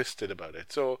ham-fisted about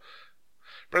it. So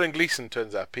Brendan Gleeson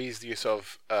turns up. He's the sort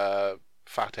of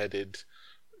fat-headed,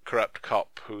 corrupt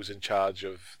cop who's in charge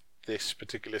of this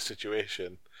particular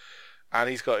situation. And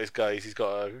he's got his guys. He's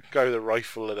got a guy with a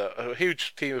rifle and a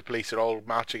huge team of police are all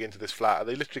marching into this flat. And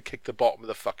they literally kick the bottom of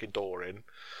the fucking door in.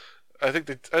 I think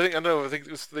they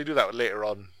do that later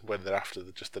on when they're after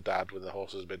just the dad when the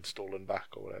horse has been stolen back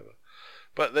or whatever.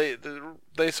 But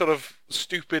they sort of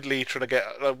stupidly trying to get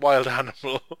a wild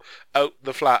animal out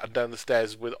the flat and down the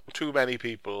stairs with too many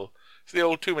people. It's the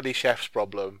old too many chefs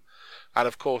problem. And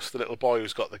of course the little boy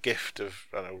who's got the gift of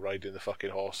riding the fucking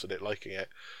horse and it liking it,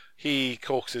 he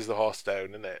coaxes the horse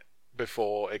down in it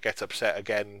before it gets upset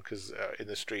again because in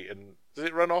the street. And does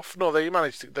it run off? No,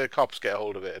 the cops get a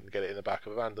hold of it and get it in the back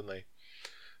of a van, don't they?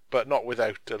 But not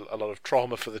without a lot of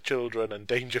trauma for the children and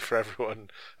danger for everyone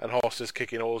and horses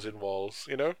kicking holes in walls,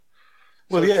 Well,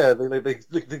 So yeah,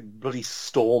 they bloody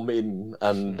storm in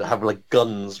and have like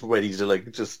guns ready to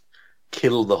like just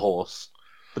kill the horse.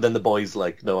 But then the boy's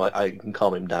like, no, I can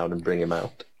calm him down and bring him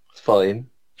out. It's fine.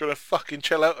 Do you want to fucking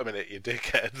chill out a minute, you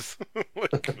dickheads?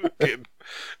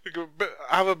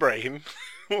 Have a brain.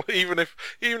 even if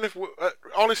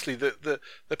honestly, the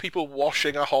people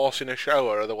washing a horse in a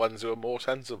shower are the ones who are more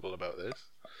sensible about this.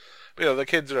 But, the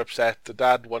kids are upset. The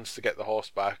dad wants to get the horse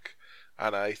back,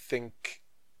 and I think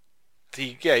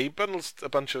he bundles a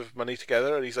bunch of money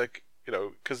together, and he's like,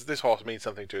 because this horse means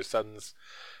something to his sons.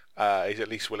 He's at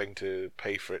least willing to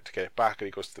pay for it to get it back, and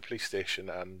he goes to the police station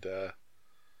and.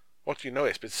 What do you know?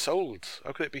 It's been sold.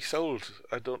 How could it be sold?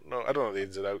 I don't know. I don't know the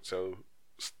ins and outs. So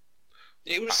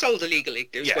It was sold illegally.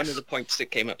 It was Yes. one of the points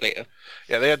that came up later.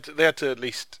 yeah, they had to at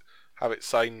least have it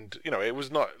signed. It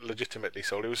was not legitimately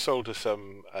sold. It was sold to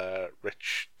some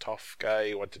rich tough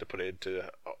guy who wanted to put it into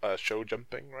show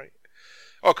jumping, right?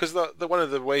 Oh, because the one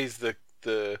of the ways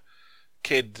the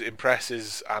kid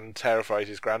impresses and terrifies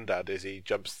his granddad is he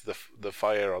jumps the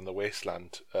fire on the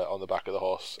wasteland on the back of the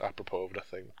horse, apropos of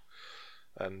nothing.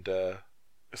 And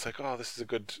it's like, oh, this is a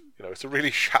good, it's a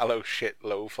really shallow shit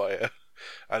low fire,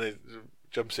 and it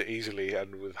jumps it easily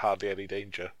and with hardly any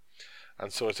danger,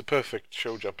 and so it's a perfect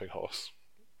show jumping horse.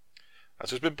 And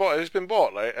so it's been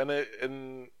bought, right? And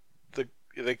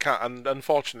they can't, and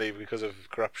unfortunately because of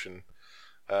corruption,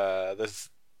 there's,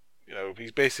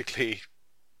 he's basically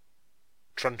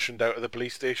truncheoned out of the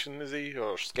police station, is he,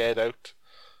 or scared out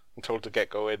and told to get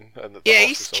going? And that the Yeah, horse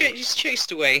he's is sold. he's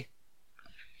chased away.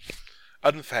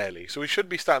 Unfairly. So we should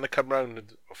be starting to come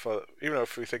round for, even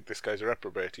if we think this guy's a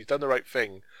reprobate, he's done the right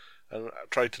thing and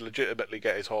tried to legitimately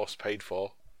get his horse paid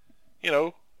for.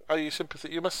 Are you sympathy?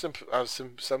 You must have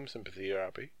some sympathy here,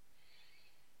 Abby.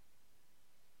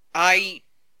 I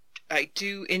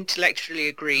do intellectually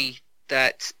agree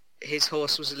that his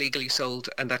horse was illegally sold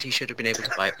and that he should have been able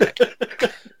to buy it back.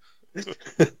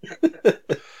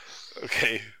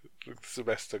 Okay, that's the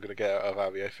best I'm going to get out of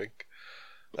Abby, I think.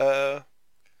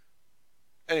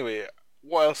 Anyway,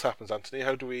 what else happens, Anthony?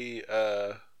 How do we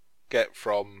get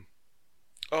from,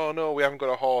 oh no, we haven't got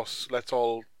a horse, let's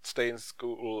all stay in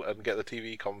school and get the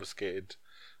TV confiscated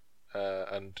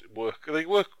and work.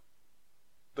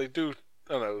 They do,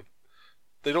 I don't know,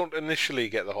 they don't initially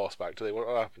get the horse back, do they? What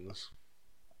happens?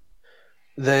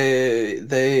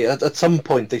 They at some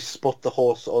point they spot the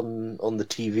horse on the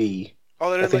TV. Oh,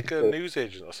 they're I in think like a so.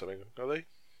 newsagent or something, are they?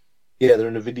 Yeah, they're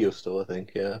in a video store, I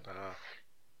think. Yeah, Ah.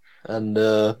 and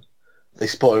they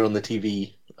spot it on the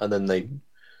TV, and then they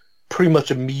pretty much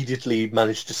immediately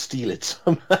manage to steal it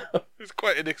somehow. It's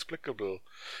quite inexplicable.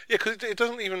 Yeah, because it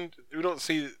doesn't even, we don't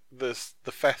see the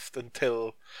theft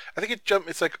until, I think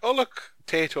it's like, oh look,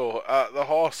 Tato, the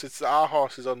horse, our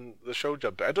horse is on the show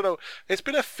jumper. I don't know, it's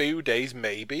been a few days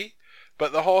maybe,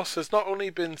 but the horse has not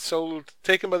only been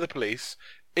taken by the police,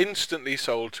 instantly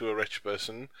sold to a rich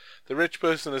person. The rich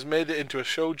person has made it into a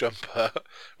show jumper,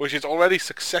 which is already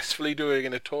successfully doing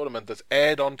in a tournament that's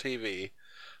aired on TV,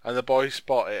 and the boys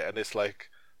spot it, and it's like,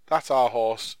 that's our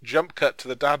horse. Jump cut to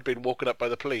the dad being woken up by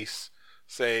the police,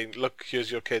 saying, look,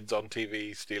 here's your kids on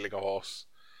TV stealing a horse.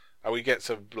 And we get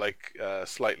some,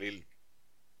 slightly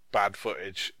bad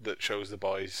footage that shows the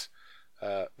boys.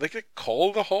 They get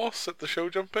call the horse at the show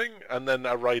jumping, and then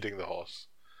are riding the horse.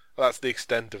 That's the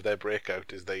extent of their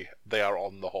breakout, is they are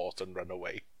on the horse and run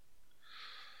away.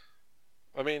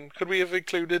 I mean, could we have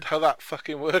included how that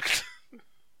fucking worked?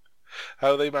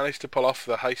 how they managed to pull off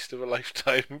the heist of a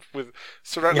lifetime with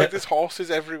surround Yeah. like there's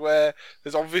horses everywhere.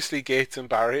 There's obviously gates and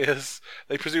barriers.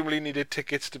 They presumably needed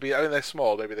tickets to be. I mean, they're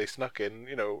small. Maybe they snuck in.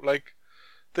 Like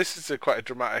this is quite a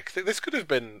dramatic thing. This could have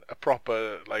been a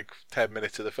proper 10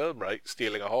 minutes of the film, right?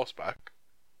 Stealing a horseback.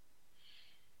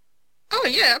 Oh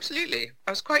yeah, absolutely.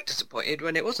 I was quite disappointed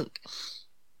when it wasn't.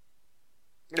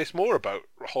 It's more about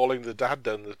hauling the dad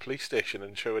down to the police station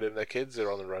and showing him their kids are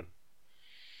on the run.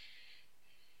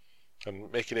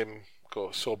 And making him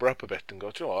go sober up a bit and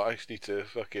go, "Do you know what, I just need to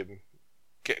fucking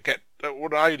get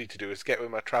what I need to do is get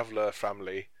with my traveller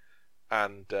family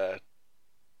and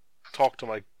talk to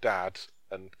my dad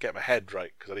and get my head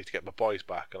right because I need to get my boys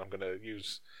back and I'm going to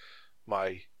use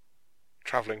my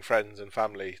travelling friends and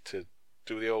family to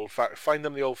do the find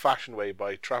them the old-fashioned way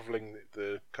by travelling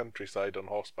the countryside on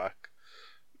horseback,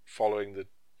 following the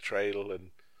trail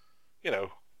and,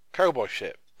 cowboy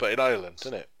shit, but in Ireland,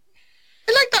 isn't it?"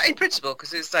 I like that in principle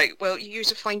because it's like, well, you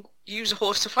use a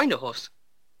horse to find a horse.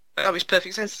 That makes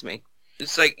perfect sense to me.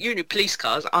 It's like you new police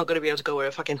cars aren't going to be able to go where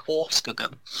a fucking horse could go.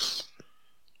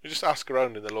 You just ask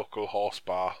around in the local horse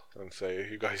bar and say,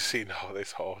 "You guys seen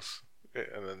this horse?"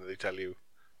 And then they tell you,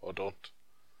 or don't.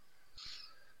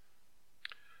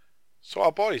 So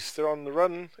our boys, they're on the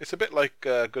run. It's a bit like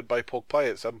Goodbye Pork Pie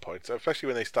at some points, especially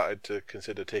when they started to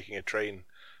consider taking a train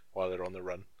while they're on the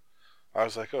run. I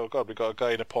was like, oh god, we got a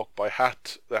guy in a pork pie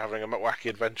hat. They're having a wacky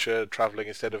adventure, travelling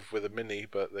instead of with a mini,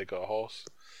 but they got a horse.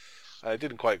 It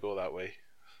didn't quite go that way.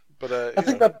 But I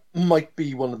think that might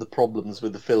be one of the problems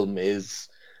with the film is,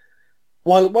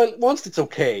 whilst it's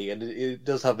okay and it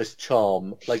does have its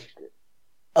charm,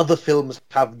 other films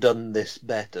have done this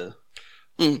better.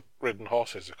 ridden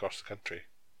horses across the country.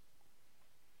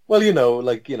 Well,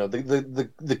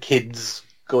 the kids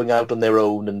going out on their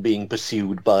own and being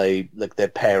pursued by their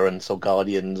parents or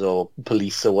guardians or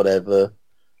police or whatever.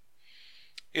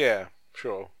 Yeah,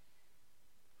 sure.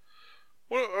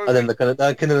 Well, And then the kind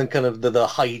of the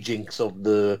hijinks of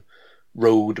the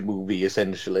road movie,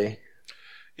 essentially.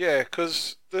 yeah,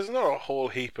 because there's not a whole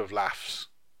heap of laughs.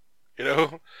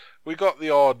 We got the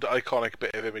odd iconic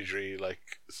bit of imagery,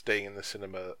 like staying in the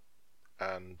cinema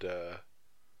and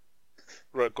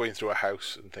going through a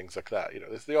house and things like that.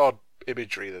 There's the odd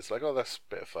imagery that's like, oh, that's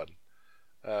a bit of fun.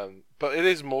 But it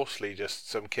is mostly just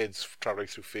some kids travelling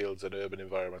through fields and urban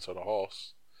environments on a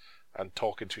horse and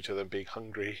talking to each other and being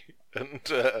hungry. And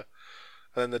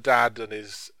then the dad and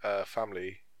his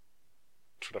family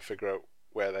trying to figure out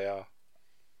where they are.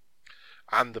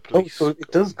 And the police. So it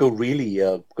does go really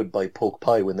Goodbye Pork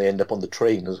Pie when they end up on the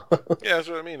train as well. Yeah, that's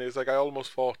what I mean. It's like I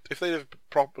almost thought if they'd have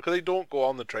because they don't go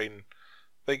on the train.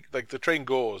 The train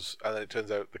goes and then it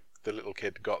turns out the little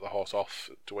kid got the horse off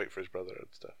to wait for his brother and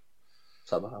stuff.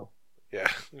 Somehow. Yeah,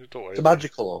 don't worry. It's a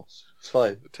magical horse. It's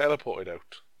fine. It teleported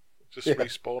out. Just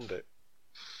respawned it.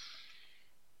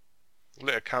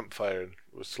 Lit a campfire and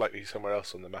was slightly somewhere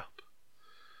else on the map.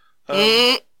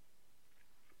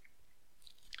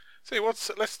 So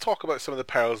let's talk about some of the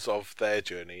perils of their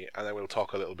journey, and then we'll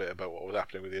talk a little bit about what was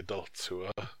happening with the adults who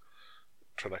are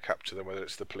trying to capture them, whether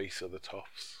it's the police or the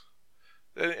toffs.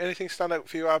 Anything stand out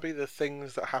for you, Abby? The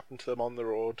things that happened to them on the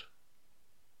road?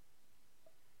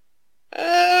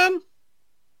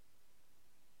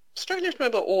 Struggling to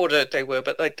remember what order they were,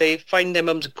 but they find their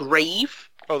mum's grave.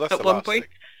 Oh, that's at the one last point.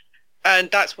 thing. And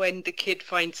that's when the kid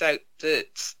finds out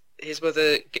that his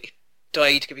mother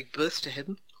died giving birth to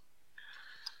him.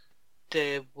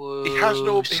 There was...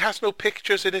 He has no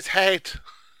pictures in his head.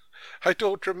 I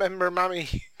don't remember Mammy.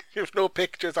 There's no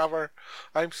pictures of her.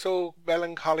 I'm so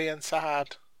melancholy and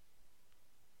sad.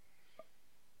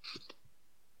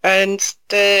 And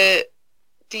the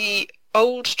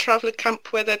old traveller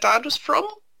camp where their dad was from?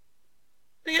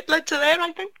 It led to there,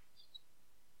 I think.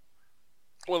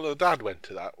 Well, the dad went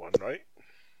to that one, right?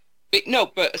 No,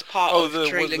 but as part of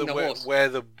trailing the horse. Where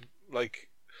the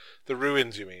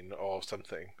ruins, you mean, or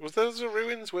something? Was there the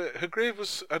ruins where her grave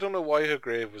was? I don't know why her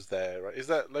grave was there. Right? Is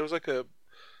that there was like a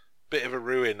bit of a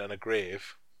ruin and a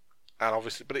grave, and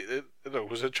obviously, but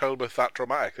was a childbirth that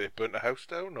traumatic? They burnt a house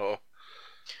down, or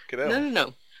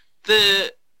No.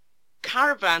 The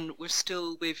caravan was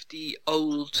still with the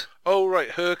old. Oh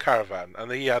right, her caravan,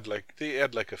 and he had like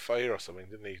a fire or something,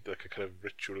 didn't he? Like a kind of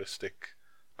ritualistic.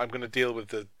 I'm going to deal with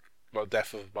the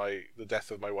death of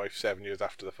my wife 7 years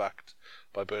after the fact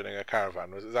by burning a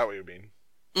caravan. Is that what you mean?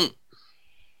 Mm.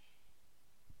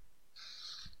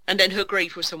 And then her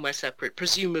grave was somewhere separate,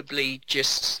 presumably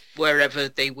just wherever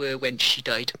they were when she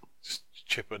died. Just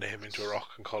chip her name into a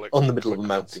rock and call it... On the middle of a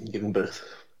mountain, giving birth.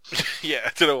 Yeah,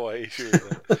 I don't know why she was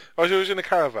there. Oh, she was in a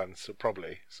caravan, so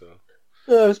probably. So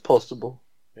Yeah, it's possible.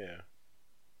 yeah.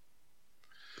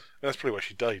 That's probably why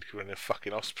she died, because we're in a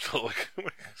fucking hospital, like a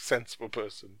sensible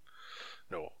person.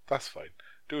 No, that's fine.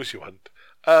 Do as you want.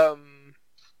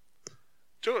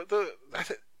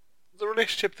 The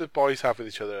relationship that boys have with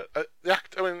each other,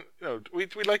 we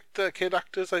like the kid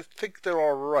actors. I think they're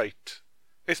all right.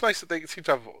 It's nice that they seem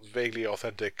to have vaguely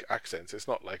authentic accents. It's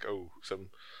not like some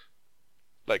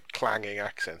like clanging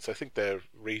accents. I think they're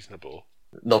reasonable.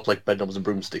 Not like Bedknobs and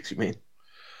Broomsticks, you mean?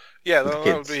 Yeah, With the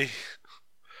that would kids. be.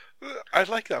 I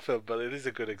like that film, but it is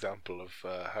a good example of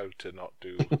how to not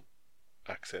do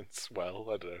accents well.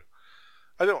 I don't know.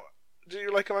 I don't. Do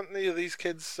you like any of these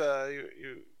kids?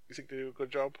 You think they do a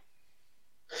good job?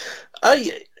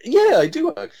 Yeah, I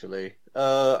do actually.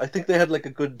 I think they had like a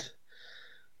good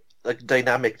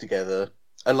dynamic together.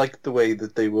 I liked the way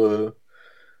that they were.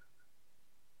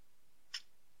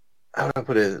 How do I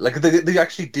put it? Like they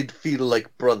actually did feel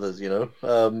like brothers, you know.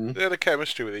 They had a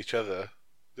chemistry with each other,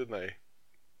 didn't they?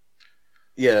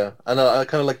 Yeah, and I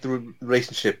kind of like the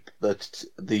relationship that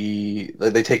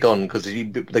they take on because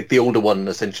like the older one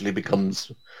essentially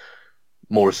becomes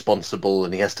more responsible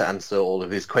and he has to answer all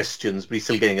of his questions, but he's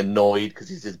still getting annoyed because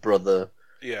he's his brother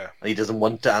Yeah. and he doesn't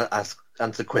want to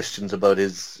answer questions about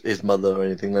his mother or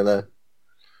anything like that.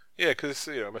 Yeah, because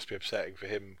it must be upsetting for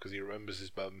him because he remembers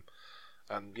his mum,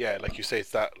 and yeah, like you say,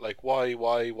 it's that like why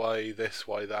this,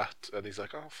 why that, and he's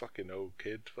like, oh fucking no,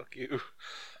 kid, fuck you.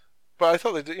 But I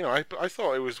thought they did, I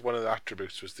thought it was one of the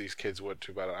attributes was these kids weren't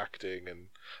too bad at acting, and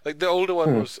like the older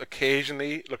one was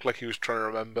occasionally looked like he was trying to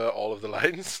remember all of the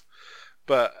lines,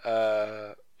 but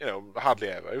hardly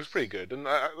ever. It was pretty good, and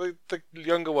the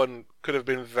younger one could have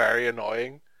been very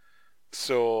annoying,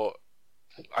 so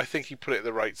I think he put it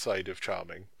the right side of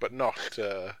charming, but not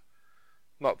the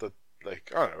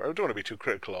like I don't know. I don't want to be too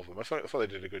critical of them. I thought they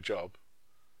did a good job.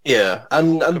 Yeah,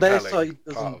 and More their compelling side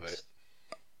part of doesn't. it.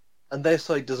 And their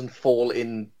side doesn't fall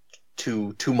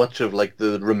into too much of like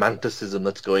the romanticism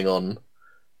that's going on,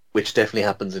 which definitely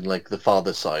happens in like the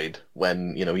father side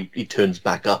when he turns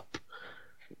back up,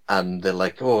 and they're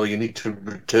like, oh, you need to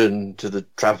return to the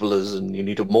travelers and you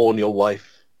need to mourn your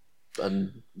wife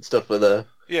and stuff like that.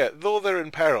 Yeah, though they're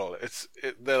in peril, it's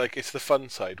the fun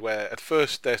side where at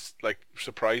first they're like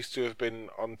surprised to have been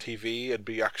on TV and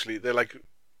they're like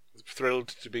thrilled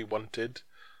to be wanted,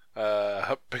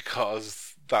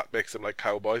 because that makes them like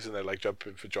cowboys and they're like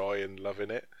jumping for joy and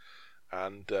loving it,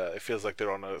 and it feels like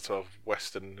they're on a sort of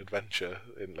western adventure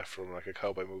from like a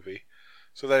cowboy movie,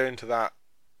 so they're into that,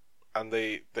 and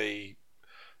they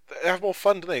have more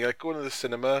fun, don't they? Like going to the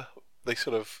cinema, they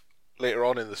sort of later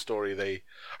on in the story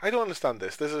I don't understand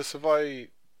this. There's a Savoy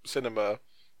cinema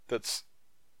that's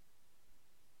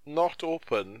not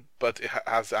open, but it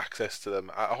has access to them.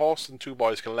 A horse and two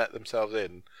boys can let themselves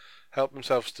in, help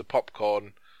themselves to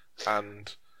popcorn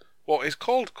and what is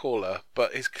called cola,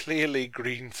 but is clearly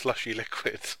green slushy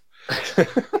liquid.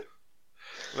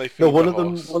 They feed No, one the of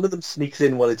them horse. sneaks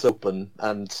in while it's open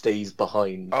and stays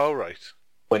behind Oh right,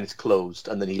 when it's closed,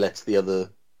 and then he lets the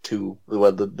other two,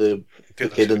 well, the The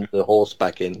other kid two. and the horse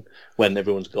back in when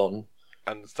everyone's gone.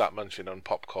 and start munching on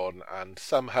popcorn and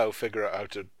somehow figure out how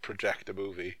to project a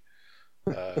movie.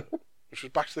 Which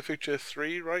was Back to the Future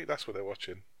 3, right? That's what they're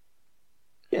watching.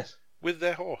 Yes. With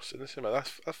their horse in the cinema.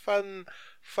 That's a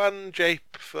fun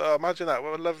jape. Imagine that.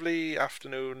 What a lovely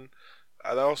afternoon.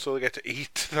 And also they get to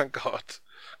eat, thank God.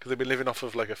 Because they've been living off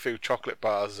of like a few chocolate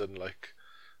bars and like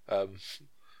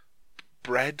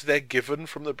bread they're given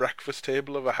from the breakfast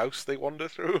table of a house they wander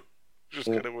through. Which is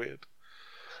kind of weird.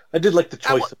 I did like the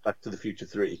choice of Back to the Future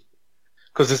 3.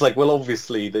 Because it's like, well,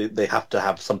 obviously they have to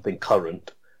have something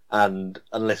current, and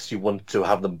unless you want to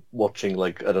have them watching,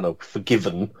 like, I don't know,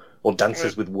 Forgiven or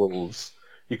Dances with Wolves,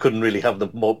 you couldn't really have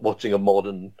them watching a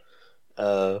modern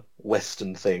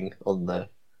Western thing on there.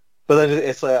 But then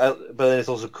it's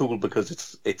also cool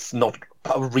because it's not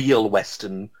a real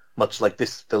Western, much like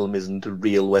this film isn't a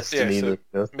real Western Yeah, either.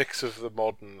 so mix of the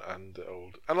modern and the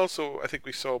old. And also, I think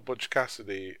we saw Butch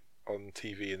Cassidy on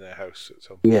TV in their house at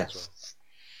some point as well. Yes.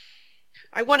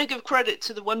 I want to give credit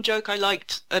to the one joke I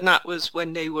liked, and that was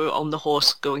when they were on the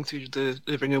horse going through the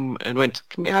living room and went,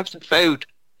 "Can we have some food?"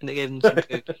 And they gave them some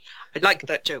food. I liked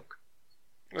that joke.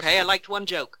 Okay, I liked one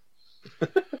joke.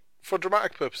 For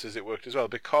dramatic purposes, it worked as well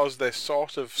because they're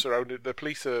sort of surrounded. The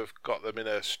police have got them in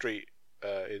a street,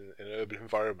 in an urban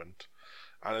environment,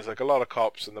 and there's like a lot of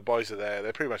cops, and the boys are there.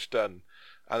 They're pretty much done,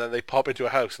 and then they pop into a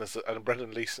house, and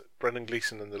Brendan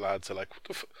Gleeson and the lads are like, "What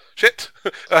the shit?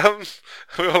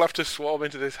 We all have to swarm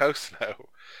into this house now."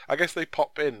 I guess they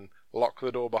pop in, lock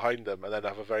the door behind them, and then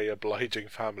have a very obliging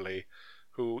family,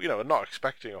 who are not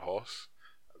expecting a horse.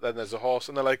 Then there's a horse,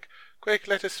 and they're like, "Quick,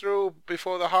 let us through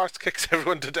before the horse kicks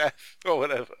everyone to death," or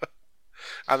whatever.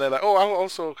 And they're like, oh,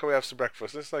 also, can we have some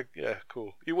breakfast? And it's like, yeah,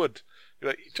 cool. You would.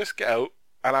 You're like, just get out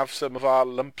and have some of our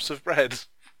lumps of bread.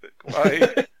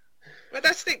 Why? Well,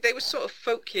 that's the thing. They were sort of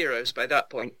folk heroes by that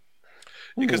point.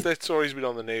 Because their story's been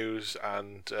on the news,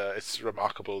 and it's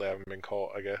remarkable they haven't been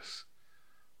caught, I guess.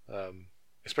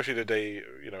 Especially today,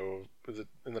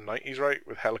 in the 90s, right,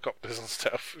 with helicopters and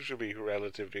stuff, it should be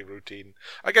relatively routine.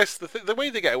 I guess the way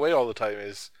they get away all the time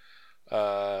is,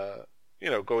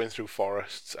 going through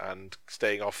forests and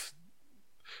staying off,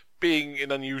 being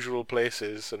in unusual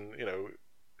places, and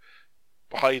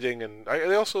hiding. And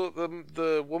they also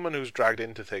the woman who's dragged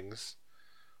into things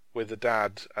with the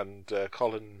dad and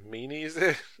Colin Meaney, is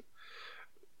it?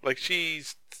 Like,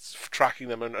 she's tracking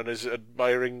them and is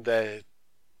admiring their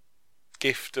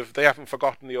gift of, they haven't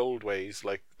forgotten the old ways,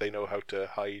 like they know how to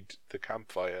hide the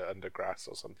campfire under grass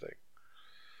or something.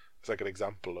 It's like an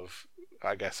example of,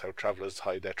 I guess, how travellers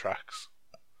hide their tracks.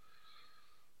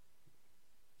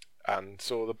 And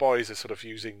so the boys are sort of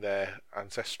using their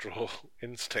ancestral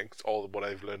instincts, or what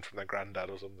they've learned from their granddad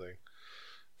or something,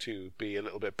 to be a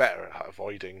little bit better at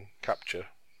avoiding capture.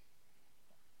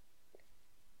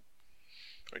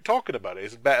 I mean, talking about it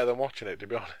is better than watching it, to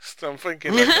be honest. I'm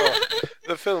thinking, like,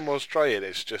 the film was trying,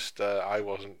 it's just I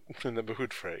wasn't in the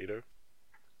mood for it,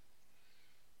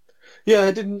 Yeah,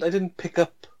 I didn't pick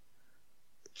up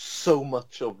so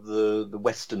much of the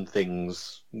Western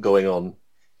things going on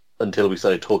until we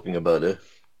started talking about it.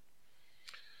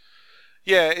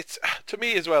 Yeah, it's, to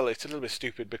me as well, it's a little bit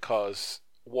stupid because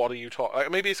what are you talking?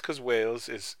 Like, maybe it's because Wales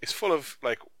is full of,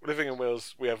 like, living in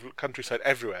Wales, we have countryside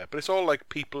everywhere, but it's all like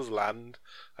people's land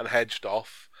and hedged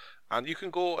off, and you can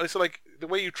go. It's like the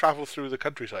way you travel through the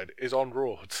countryside is on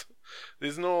roads.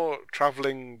 There's no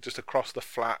travelling just across the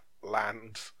flat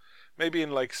land. Maybe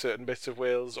in like certain bits of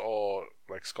Wales or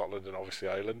like Scotland and obviously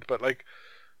Ireland, but like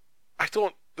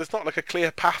there's not like a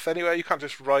clear path anywhere. You can't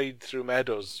just ride through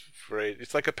meadows for it.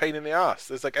 It's like a pain in the ass.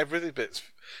 There's like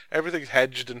everything's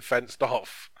hedged and fenced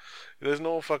off. There's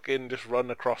no fucking just run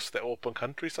across the open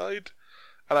countryside.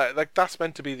 And that's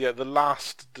meant to be the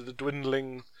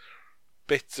dwindling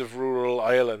bits of rural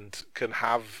Ireland can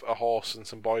have a horse and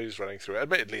some boys running through it.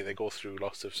 Admittedly, they go through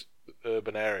lots of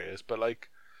urban areas, but like,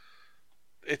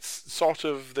 it's sort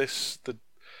of the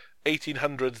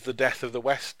 1800s, the death of the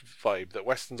West vibe, that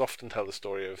Westerns often tell the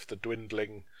story of the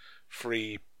dwindling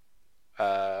free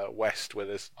West where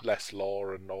there's less law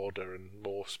and order and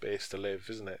more space to live,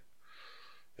 isn't it?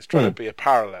 It's trying to be a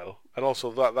parallel, and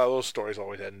also that those stories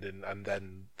always end in, and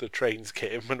then the trains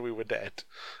came and we were dead,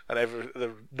 and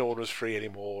no one was free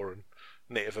anymore, and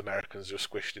Native Americans were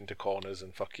squished into corners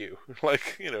and fuck you,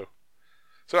 like,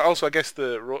 So also, I guess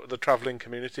the travelling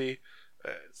community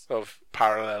sort of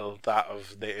parallel that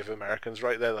of Native Americans,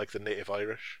 right? They're like the Native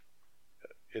Irish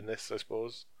in this, I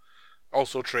suppose.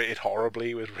 Also treated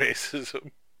horribly with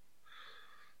racism.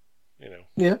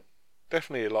 Yeah.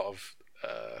 Definitely a lot of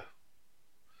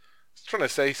it's trying to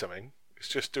say something. It's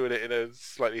just doing it in a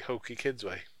slightly hokey kids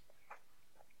way.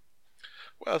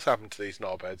 What else happened to these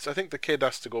knobheads? I think the kid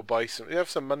has to go buy some. They have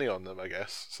some money on them, I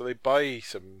guess. So they buy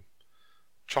some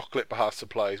chocolate bar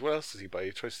supplies. What else does he buy?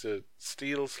 He tries to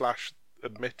steal /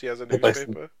 admit he has a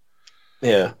newspaper.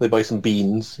 They buy some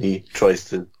beans. He tries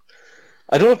to.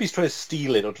 I don't know if he's trying to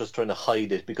steal it or just trying to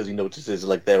hide it because he notices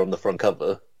like they're on the front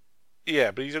cover.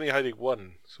 Yeah, but he's only hiding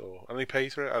one, so and he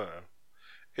pays for it. I don't know.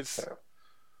 It's. Yeah.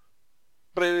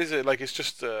 But it is like it's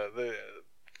just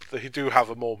they do have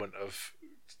a moment of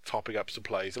topping up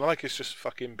supplies, and it's just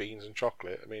fucking beans and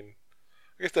chocolate. I mean,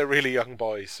 I guess they're really young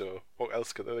boys, so what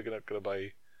else could they're gonna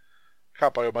buy?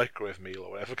 Can't buy a microwave meal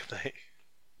or whatever, can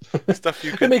they? Stuff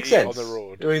you can eat sense. On the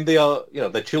road. I mean, they are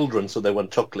they're children, so they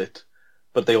want chocolate,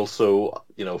 but they also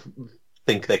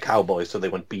think they're cowboys, so they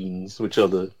want beans, which are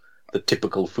the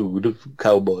typical food of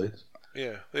cowboys.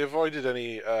 Yeah, they avoided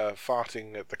any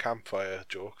farting at the campfire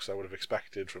jokes I would have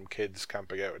expected from kids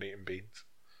camping out and eating beans.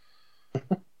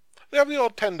 They have the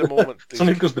odd tender moment. It's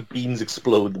only because the beans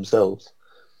explode themselves.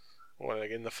 Well,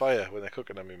 like in the fire when they're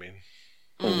cooking them, you mean?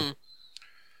 Mm.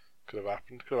 Could have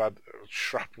happened. Could have had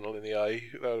shrapnel in the eye.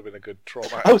 That would have been a good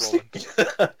traumatic moment.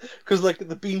 Because like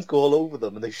the beans go all over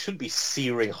them, and they should be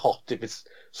searing hot if it's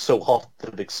so hot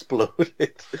that it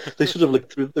exploded. They should have like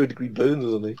 30-degree burns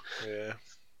or something. Yeah.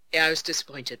 Yeah, I was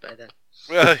disappointed by that.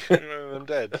 Well, I'm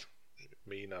dead.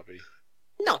 Me, Nabby.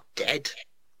 Not dead.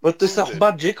 But there's a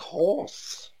magic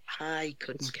horse. I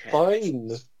couldn't care.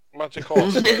 Fine. Magic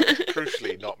horse, but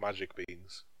crucially not magic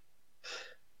beans.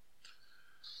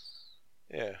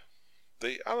 Yeah.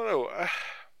 I don't know.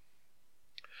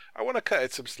 I want to cut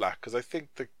it some slack because I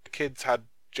think the kids had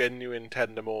genuine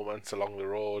tender moments along the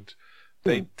road.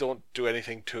 They don't do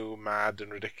anything too mad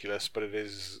and ridiculous, but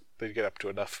they get up to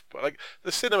enough. But like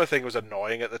the cinema thing was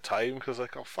annoying at the time because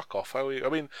like, oh fuck off! How are you? I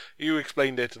mean, you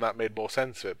explained it and that made more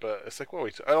sense of it, but it's like, well,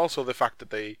 wait. And also the fact that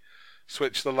they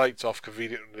switch the lights off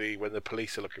conveniently when the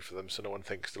police are looking for them, so no one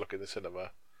thinks to look in the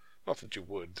cinema. Not that you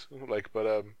would, like,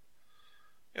 but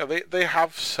they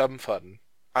have some fun,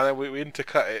 and then we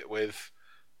intercut it with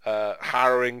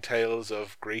harrowing tales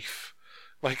of grief.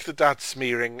 Like the dad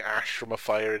smearing ash from a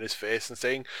fire in his face and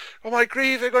saying, "Am I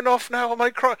grieving enough now? Am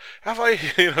I have I?"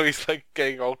 He's like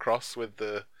getting all cross with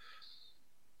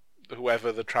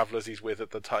whoever the travellers he's with at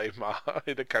the time are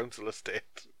in a council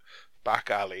estate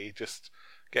back alley, just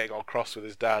getting all cross with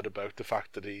his dad about the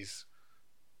fact that he's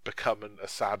become a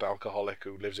sad alcoholic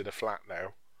who lives in a flat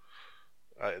now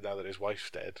that his wife's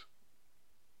dead.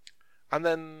 And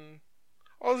then,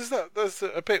 there's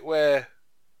a bit where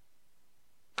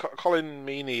Colin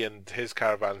Meaney and his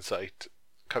caravan site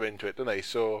come into it, don't they?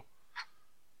 So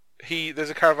there's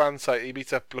a caravan site. He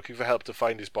meets up looking for help to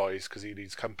find his boys because he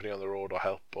needs company on the road or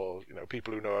help, or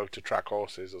people who know how to track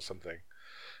horses or something.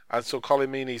 And so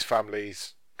Colin Meaney's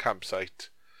family's campsite,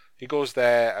 he goes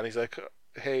there and he's like,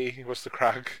 "Hey, what's the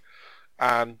crack?"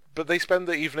 But they spend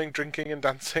the evening drinking and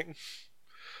dancing,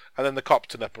 and then the cop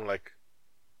turn up and like,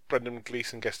 Brendan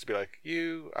Gleeson gets to be like,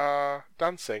 "You are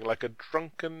dancing like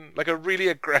a really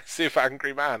aggressive,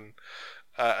 angry man,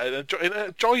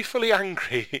 joyfully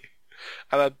angry,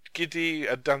 and giddy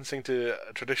and dancing to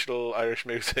traditional Irish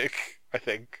music, I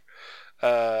think,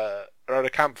 around a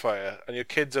campfire, and your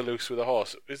kids are loose with a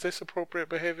horse. Is this appropriate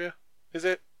behaviour? Is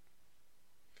it?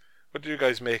 What do you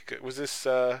guys make? Was this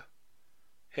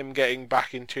him getting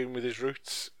back in tune with his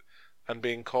roots and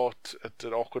being caught at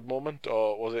an awkward moment,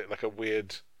 or was it like a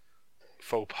weird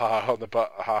faux pas on the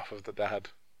behalf of the dad?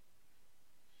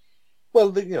 Well,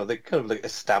 they kind of like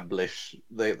establish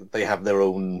they have their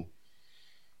own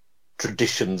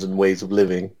traditions and ways of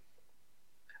living.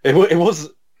 It was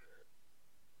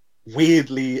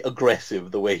weirdly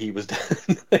aggressive the way he was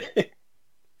done.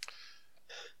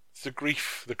 It's the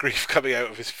grief coming out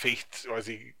of his feet as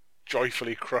he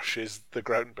joyfully crushes the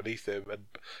ground beneath him. And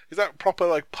is that proper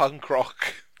like punk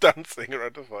rock dancing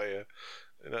around a fire?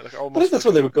 Like almost. I think that's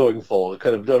what they were going for,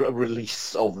 kind of a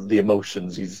release of the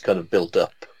emotions he's kind of built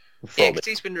up from it. Because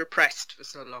he's been repressed for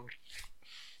so long.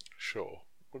 Sure,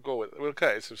 we'll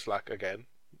cut it some slack again.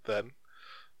 Then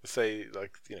say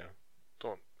like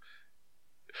don't.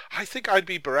 I think I'd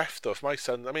be bereft of my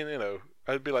son. I mean,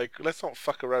 I'd be like, let's not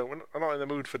fuck around. I'm not in the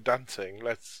mood for dancing.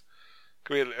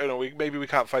 Maybe we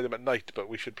can't find them at night, but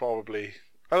we should probably.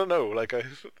 I don't know, like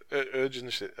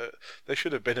urgency. There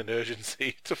should have been an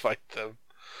urgency to find them.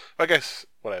 I guess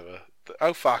whatever.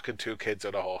 How far can two kids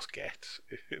on a horse get?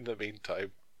 In the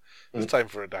meantime, it's time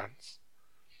for a dance.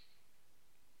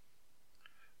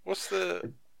 What's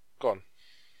the? Go on.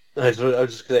 I was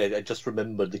just going to say, I just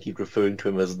remembered they keep referring to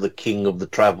him as the king of the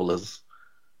travellers.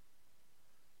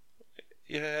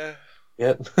 Yeah.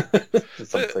 Yep.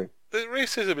 Something. The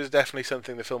racism is definitely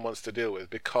something the film wants to deal with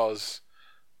because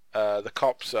the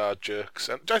cops are jerks,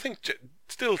 and I think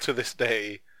still to this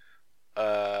day,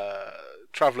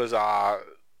 travellers are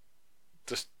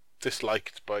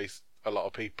disliked by a lot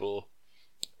of people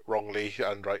wrongly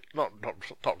and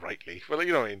not rightly. Well,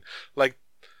 you know what I mean. Like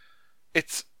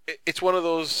it's one of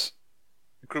those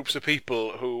groups of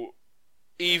people who,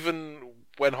 even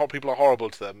when people are horrible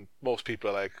to them, most people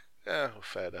are like, "Yeah, well,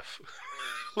 fair enough."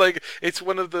 Like it's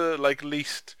one of the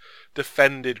least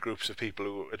defended groups of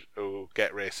people who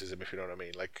get racism, if you know what I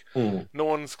mean. Like no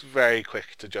one's very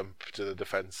quick to jump to the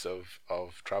defence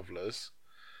of travellers,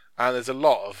 and there's a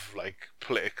lot of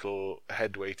political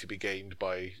headway to be gained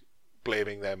by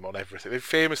blaming them on everything. They've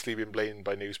famously been blamed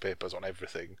by newspapers on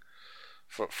everything.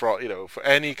 For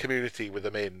any community with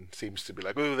them in seems to be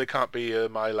like, "Oh, they can't be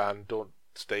my land, don't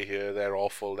stay here, they're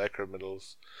awful, they're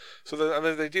criminals." So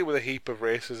then they deal with a heap of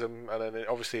racism, and then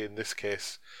obviously in this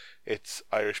case it's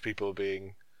Irish people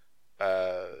being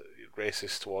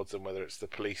racist towards them, whether it's the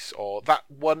police or that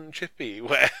one chippy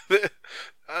where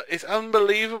it's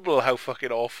unbelievable how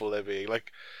fucking awful they're being.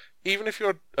 Like, even if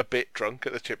you're a bit drunk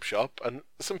at the chip shop and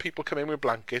some people come in with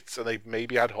blankets and they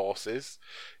maybe had horses,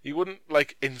 you wouldn't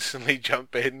instantly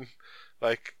jump in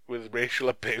with racial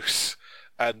abuse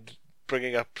and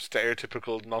bringing up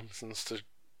stereotypical nonsense to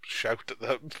shout at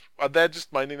them. And they're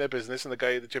just minding their business, and the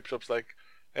guy at the chip shop's like,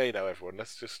 "Hey, now everyone,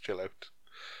 let's just chill out.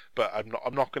 But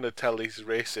I'm not going to tell these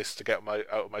racists to get out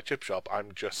of my chip shop.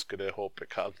 I'm just going to hope it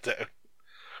calms down."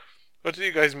 What do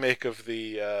you guys make of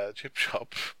the chip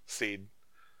shop scene?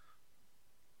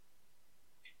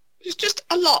 It's just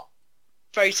a lot,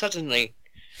 very suddenly.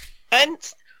 And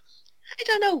I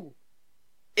don't know.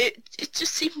 it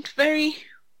just seemed very.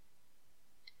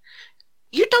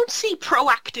 You don't see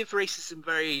proactive racism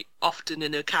very often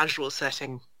in a casual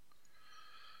setting.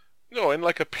 No, in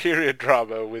like a period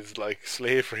drama with like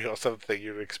slavery or something,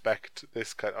 you'd expect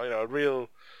this kind of, a real,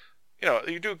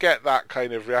 you do get that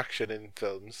kind of reaction in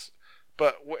films.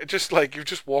 But just like you've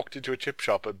just walked into a chip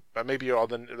shop and maybe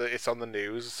it's on the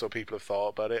news, so people have thought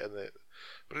about it,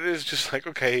 but it is just like,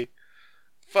 okay,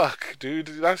 fuck, dude,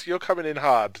 you're coming in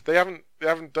hard. They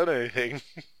haven't done anything.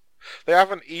 They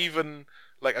haven't even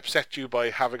like upset you by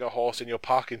having a horse in your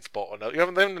parking spot or no. They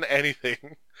haven't done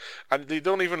anything, and they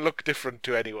don't even look different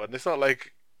to anyone. It's not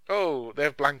like, oh, they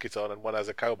have blankets on and one has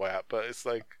a cowboy hat, but it's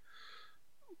like,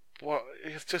 what?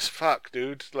 It's just fuck,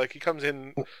 dude. Like he comes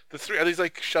in and he's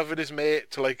like shoving his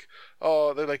mate to like,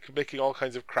 oh, they're like making all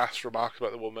kinds of crass remarks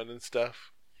about the woman and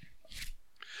stuff.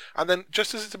 And then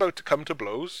just as it's about to come to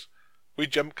blows, we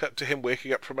jump cut to him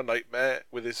waking up from a nightmare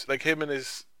with him and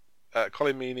his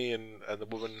Colin Meaney and the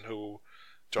woman who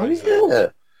joins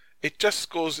them. It just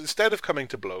goes, instead of coming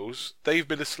to blows, they've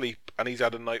been asleep and he's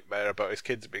had a nightmare about his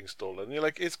kids being stolen. And you're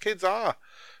like, his kids are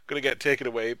going to get taken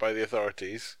away by the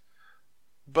authorities.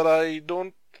 But I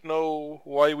don't know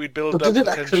why we'd build up. Did it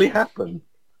tension. actually happen?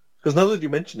 Because now that you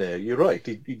mention it, you're right.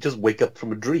 He just wake up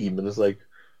from a dream and it's like,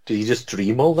 did he just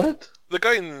dream all that? The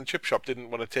guy in the chip shop didn't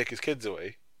want to take his kids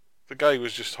away. The guy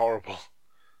was just horrible.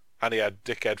 And he had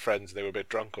dickhead friends and they were a bit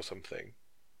drunk or something.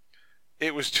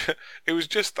 It was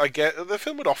just, I get, the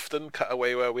film would often cut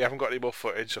away where we haven't got any more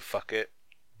footage, so fuck it.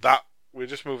 We're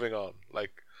just moving on.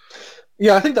 Like,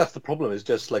 yeah, I think that's the problem, is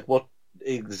just like, what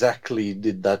exactly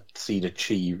did that scene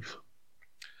achieve?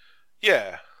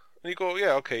 Yeah. And you go,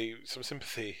 yeah, okay, some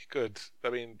sympathy, good.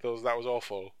 I mean, that was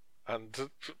awful.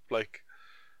 And, like,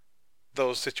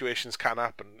 those situations can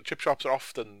happen. Chip shops are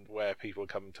often where people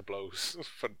come to blows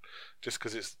just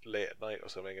because it's late at night or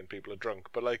something and people are drunk.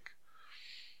 But, like,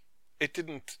 it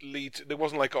didn't lead. It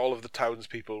wasn't like all of the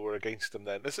townspeople were against them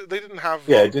then. They didn't have.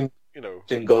 Yeah, it didn't.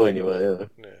 Didn't go anywhere.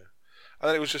 Yeah. And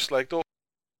then it was just like, don't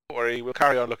worry, we'll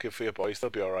carry on looking for your boys.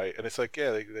 They'll be all right. And it's like, yeah,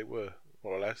 they were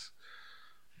more or less.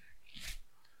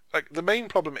 Like the main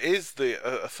problem is the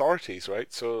authorities,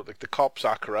 right? So like the cops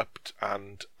are corrupt,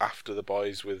 and after the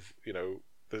boys with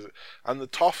and the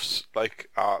toffs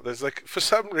there's like for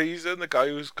some reason the guy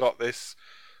who's got this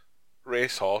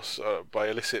racehorse by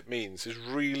illicit means is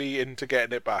really into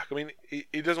getting it back. I mean,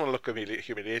 he doesn't want to look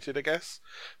humiliated, I guess.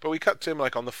 But we cut to him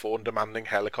like on the phone demanding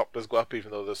helicopters go up, even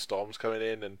though the storm's coming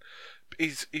in, and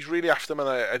he's really after them. And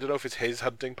I don't know if it's his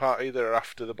hunting party that are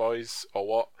after the boys or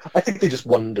what. I think they just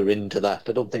wander into that.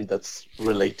 I don't think that's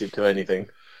related to anything.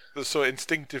 So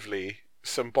instinctively,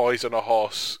 some boys on a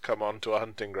horse come onto a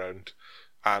hunting ground,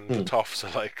 and the toffs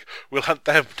are like, "We'll hunt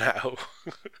them now."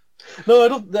 No, I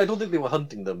don't think they were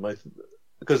hunting them.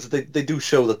 Because they do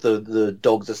show that the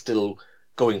dogs are still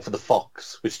going for the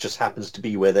fox, which just happens to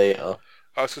be where they are.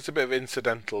 Oh, so it's a bit of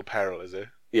incidental peril, is it?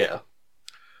 Yeah.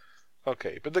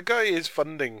 Okay, but the guy is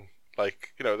funding,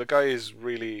 the guy is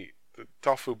really, the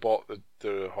toff who bought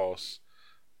the horse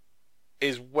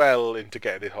is well into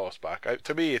getting his horse back.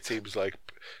 To me, it seems like,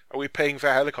 are we paying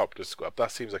for helicopters to go up?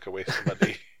 That seems like a waste of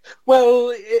money.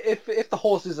 Well, if the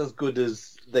horse is as good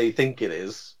as they think it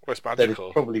is, well, it's then it's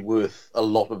probably worth a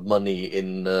lot of money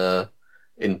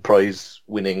in prize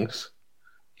winnings.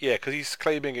 Yeah, because he's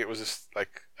claiming it was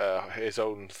his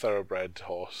own thoroughbred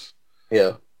horse.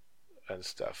 Yeah. And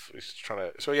stuff. He's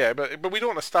trying to. So yeah, but we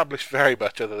don't establish very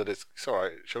much other than it's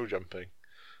alright, show jumping.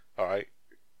 Alright.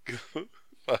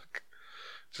 Fuck.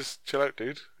 Just chill out,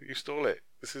 dude. You stole it.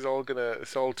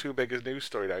 It's all too big a news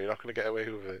story now. You're not gonna get away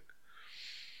with it.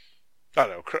 I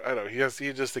know. He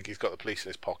just think he's got the police in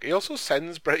his pocket. He also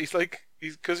sends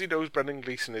because he knows Brendan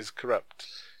Gleeson is corrupt.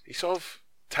 He sort of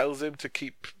tells him to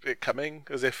keep it coming,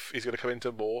 as if he's going to come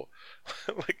into more.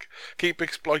 Like, keep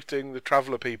exploiting the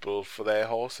traveller people for their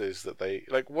horses that they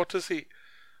What does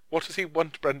he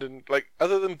want Brendan,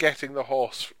 other than getting the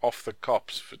horse off the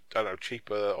cops for, I don't know,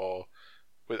 cheaper or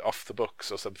off the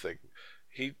books or something?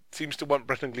 He seems to want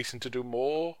Brendan Gleeson to do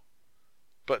more,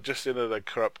 but just in a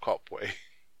corrupt cop way.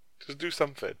 Just do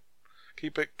something.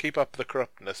 Keep up the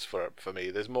corruptness for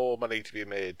me. There's more money to be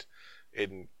made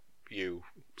in you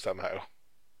somehow.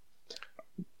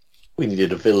 We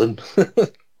needed a villain. And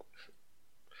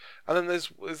then is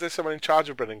there someone in charge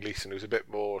of Brendan Gleeson who's a bit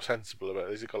more sensible about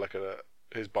it? Has he got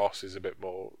his boss is a bit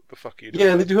more, the fuck are you doing?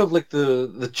 Yeah, they do have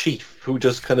the chief who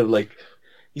just kind of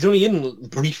he's only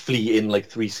briefly in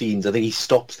 3 scenes. I think he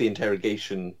stops the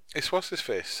interrogation. It's what's his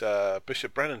face?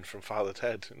 Bishop Brennan from Father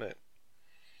Ted, isn't it?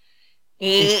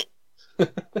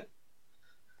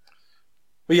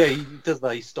 But yeah, he does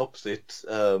that. He stops it.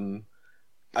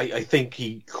 I think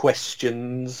he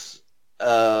questions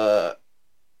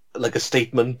like a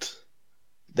statement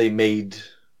they made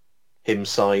him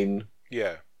sign,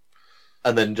 Yeah.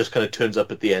 and then just kind of turns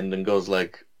up at the end and goes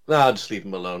like, "Nah, just leave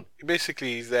him alone."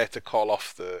 Basically, he's there to call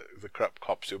off the corrupt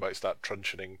cops who might start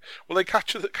truncheoning. Well, they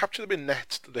capture them in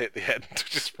nets at the end,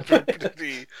 which is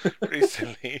pretty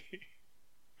silly.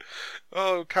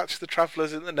 Oh, catch the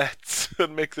travellers in the nets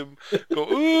and make them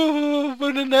go, "Ooh, I'm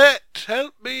in a net!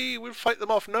 Help me! We'll fight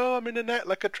them off." "No, I'm in a net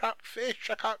like a trapped fish.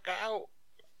 I can't get out."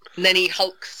 And then he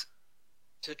hulks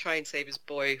to try and save his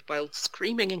boy while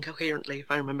screaming incoherently, if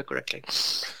I remember correctly.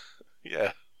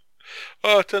 Yeah.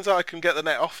 Oh, it turns out I can get the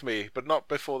net off me, but not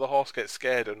before the horse gets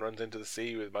scared and runs into the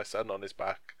sea with my son on his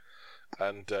back,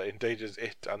 and endangers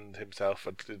it and himself,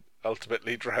 and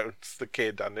ultimately drowns the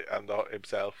kid and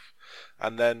himself.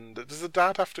 And then does the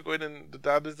dad have to go in? And the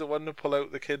dad is the one to pull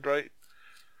out the kid, right?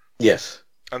 Yes.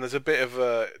 And there's a bit of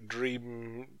a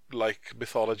dream-like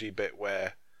mythology bit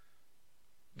where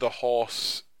the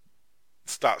horse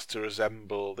starts to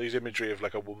resemble, there's imagery of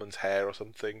like a woman's hair or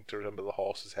something to resemble the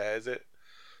horse's hair, is it?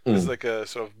 There's like a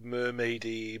sort of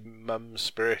mermaidy mum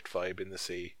spirit vibe in the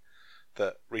sea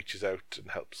that reaches out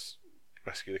and helps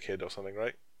rescue the kid or something,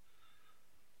 right?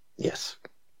 Yes.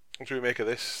 What do we make of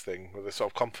this thing, with a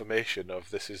sort of confirmation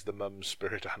of this is the mum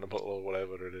spirit animal or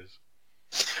whatever it is?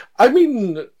 I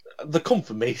mean, the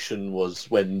confirmation was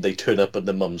when they turn up at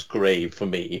the mum's grave for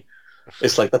me.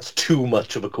 It's like, that's too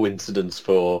much of a coincidence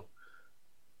for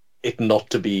it not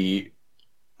to be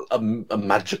a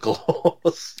magical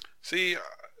horse. See,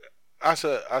 as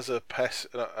a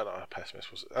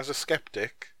pessimist, as a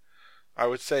skeptic, I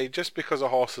would say just because a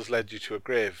horse has led you to a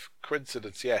grave,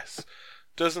 coincidence, yes,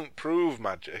 doesn't prove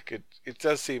magic. It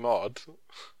does seem odd.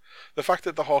 The fact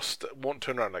that the horse won't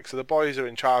turn around, like, so the boys are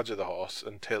in charge of the horse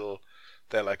until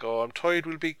they're like, "Oh, I'm tired.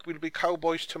 We'll be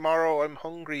cowboys tomorrow. I'm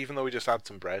hungry," even though we just had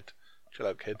some bread. Chill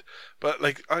out, kid. But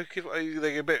like, I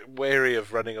like a bit wary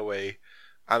of running away,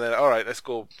 and then all right, let's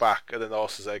go back, and then the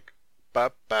horse is like,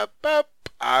 "Bap bap bap.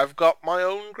 I've got my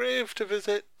own grave to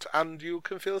visit, and you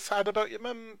can feel sad about your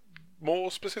mum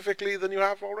more specifically than you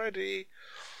have already."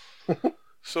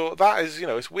 So that is,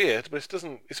 it's weird, but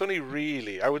it's only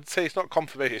really, I would say it's not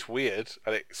confirmation, it's weird,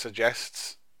 and it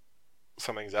suggests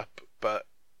something's up, but,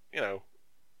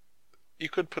 you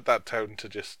could put that down to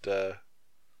just,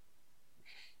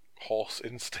 horse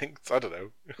instincts, I don't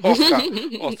know. Horse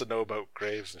to know about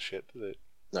graves and shit, does it?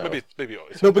 No. Maybe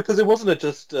it's No, because it wasn't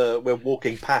just we're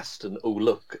walking past and, oh,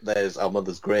 look, there's our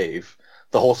mother's grave.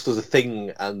 The horse does a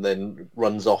thing and then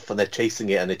runs off, and they're chasing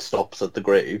it, and it stops at the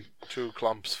grave. 2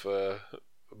 clumps for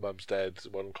mum's dead,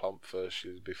 1 clump for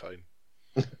she'll be fine.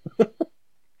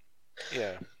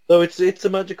 Yeah. So it's a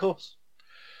magic horse.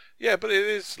 Yeah, but it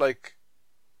is like,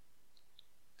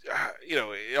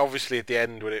 obviously at the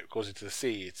end when it goes into the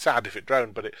sea, it's sad if it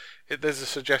drowned, but there's a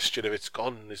suggestion of it's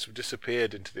gone, it's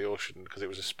disappeared into the ocean because it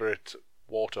was a spirit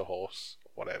water horse,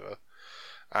 whatever,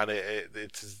 and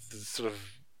it's sort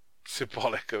of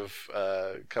symbolic of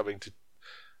coming to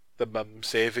the mum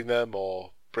saving them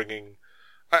or bringing.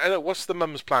 I don't know, what's the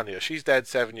mum's plan here? She's dead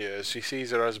 7 years. She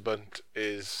sees her husband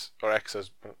or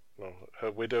ex-husband, no, her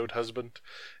widowed husband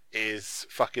is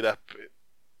fucking up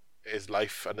his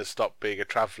life and has stopped being a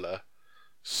traveller.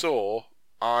 So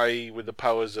I, with the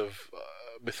powers of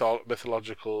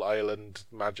mythological island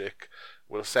magic,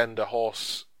 will send a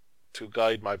horse to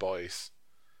guide my boys.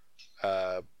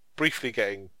 Briefly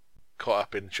getting caught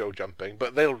up in show jumping,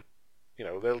 but they'll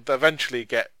eventually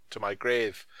get to my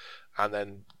grave, and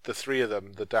then the 3 of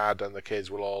them, the dad and the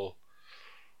kids, will all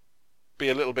be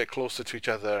a little bit closer to each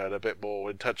other and a bit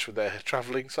more in touch with their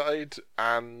travelling side,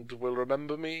 and will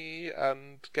remember me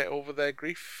and get over their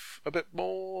grief a bit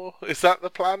more. Is that the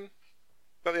plan? Is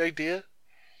that the idea?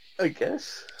 I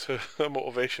guess. So a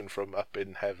motivation from up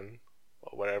in heaven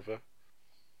or wherever.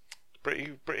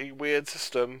 Pretty weird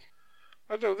system.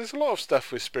 I don't know, there's a lot of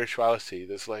stuff with spirituality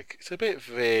that's like, it's a bit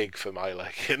vague for my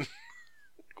liking.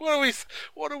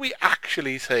 What are we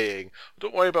actually saying?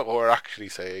 Don't worry about what we're actually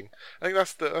saying. I think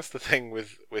that's the thing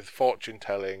with fortune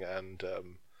telling and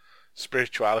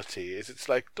spirituality, is it's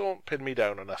like, don't pin me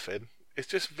down on nothing. It's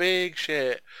just vague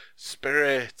shit,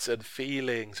 spirits and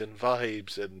feelings and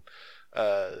vibes and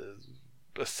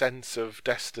a sense of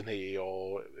destiny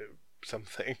or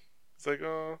something. It's like,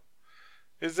 oh,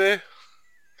 is there?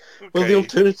 Okay. Well, the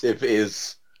alternative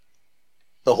is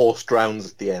the horse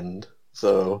drowns at the end,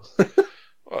 so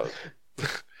Well,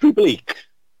 too bleak.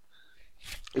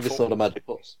 If it's not a magic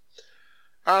horse.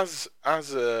 as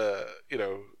a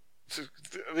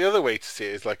the other way to see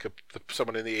it is like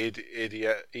someone in the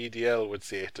EDL would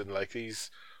see it, and like these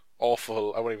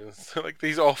awful. I won't even like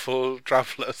these awful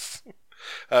travellers.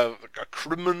 A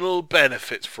criminal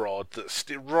benefits fraud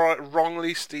that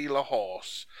wrongly steal a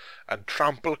horse and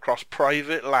trample across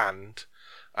private land,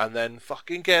 and then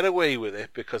fucking get away with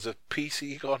it because of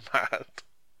PC gone mad.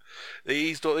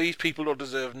 These people don't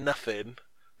deserve nothing.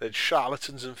 They're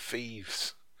charlatans and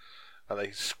thieves, and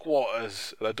they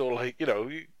squatters. And I don't like,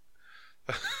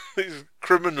 these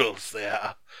criminals. They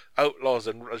are outlaws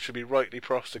and should be rightly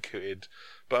prosecuted.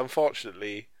 But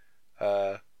unfortunately,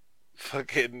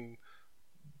 fucking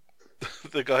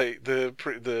the guy,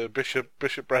 the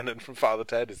Bishop Brennan from Father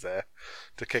Ted is there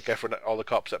to kick all the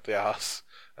cops up the arse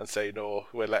and say, no,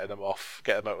 we're letting them off,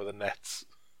 get them out of the nets,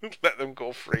 let them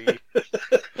go free.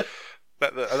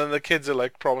 And then the kids are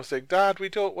like promising, Dad, we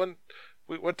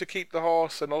want to keep the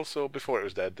horse, and also before it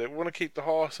was dead, they want to keep the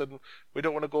horse, and we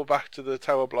don't want to go back to the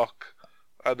tower block.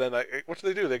 And then what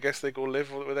do? They guess they go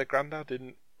live with their granddad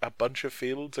in a bunch of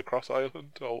fields across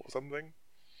Ireland or something,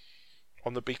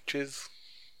 on the beaches.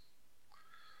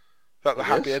 That the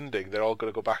happy ending, they're all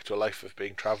going to go back to a life of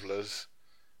being travellers,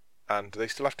 and they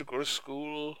still have to go to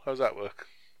school. How's that work?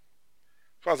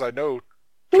 As far as I know,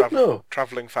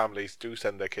 travelling families do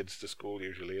send their kids to school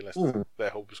usually, unless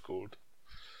they're homeschooled.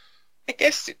 I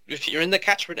guess if you're in the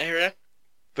catchment area.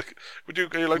 Would you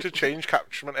like to change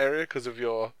catchment area because of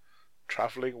your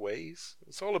travelling ways?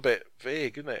 It's all a bit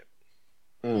vague, isn't it?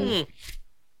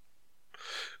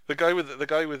 The guy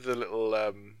with the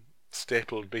little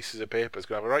stapled pieces of paper is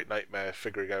going to have a right nightmare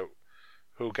figuring out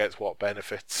who gets what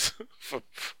benefits for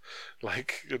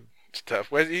like stuff.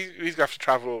 He's going to have to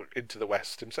travel into the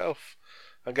West himself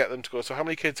and get them to go, so how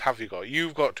many kids have you got?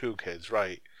 You've got 2 kids,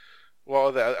 right? What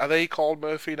are they? Are they called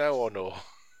Murphy now or no?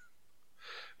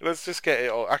 Let's just get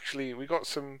it all. Actually, we got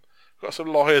some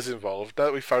lawyers involved. Now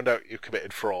that we found out you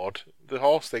committed fraud, the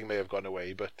horse thing may have gone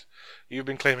away, but you've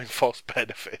been claiming false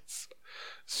benefits.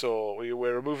 So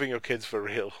we're removing your kids for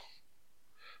real.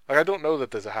 Like, I don't know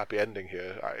that there's a happy ending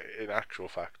here, in actual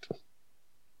fact.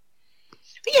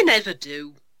 But you never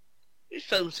do. There's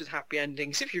films with happy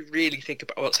endings. If you really think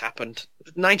about what's happened,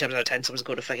 9 times out of 10 someone's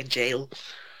going to fucking jail.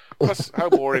 Plus, how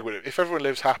boring would it? If everyone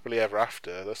lives happily ever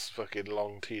after, that's fucking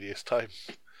long, tedious time.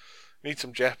 Need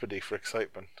some jeopardy for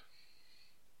excitement.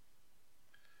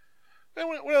 And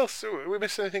what else? Are we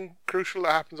missing anything crucial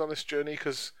that happens on this journey?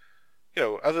 Because,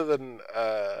 other than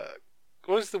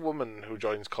what is the woman who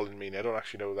joins Colin Meaney? I don't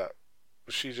actually know that.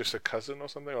 Was she just a cousin or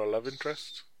something, or a love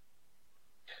interest?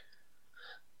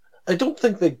 I don't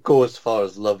think they go as far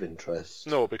as love interest.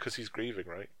 No, because he's grieving,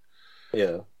 right?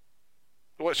 Yeah.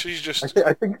 What? She's just.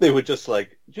 I think they were just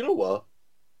like, you know what?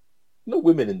 No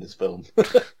women in this film.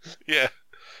 Yeah,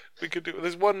 we could do.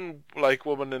 There's one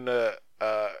woman in a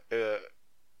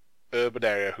urban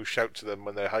area who shouts to them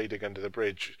when they're hiding under the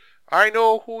bridge. I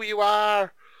know who you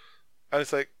are, and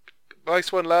it's like,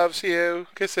 nice one, love, see you,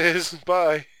 kisses,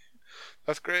 bye.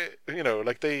 That's great. They're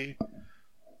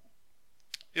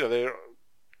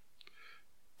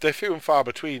few and far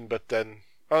between, but then,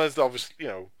 there's obviously,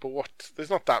 there's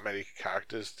not that many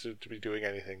characters to be doing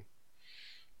anything.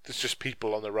 There's just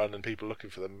people on the run and people looking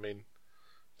for them. I mean,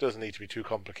 it doesn't need to be too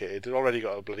complicated. They've already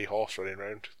got a bloody horse running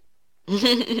around.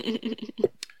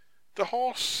 The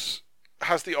horse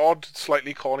has the odd,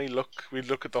 slightly corny look. We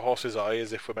look at the horse's eye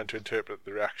as if we're meant to interpret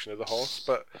the reaction of the horse,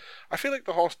 but I feel like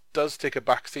the horse does take a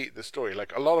back seat in the story.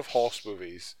 Like, a lot of horse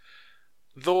movies,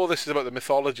 though this is about the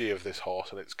mythology of this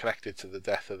horse and it's connected to the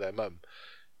death of their mum,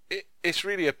 it's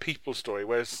really a people story,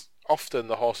 whereas often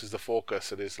the horse is the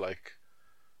focus and is like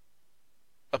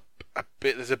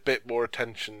there's a bit more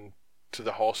attention to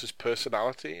the horse's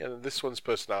personality, and this one's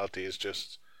personality is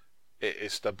just, it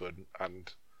is stubborn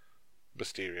and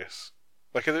mysterious.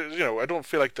 Like, I don't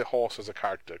feel like the horse as a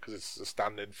character, because it's a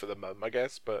stand-in for the mum, I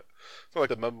guess, but it's not like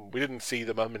the mum, we didn't see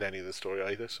the mum in any of the story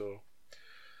either, so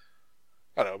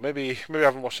I don't know, maybe I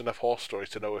haven't watched enough horse stories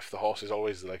to know if the horse is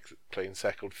always like playing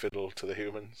second fiddle to the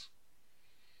humans.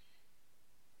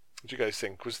 What do you guys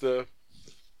think? Was the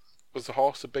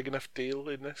horse a big enough deal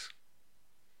in this?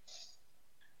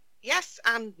 Yes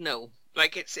and no.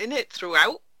 Like, it's in it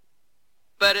throughout,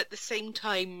 but at the same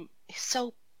time, it's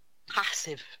so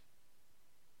passive.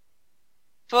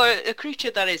 For a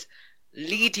creature that is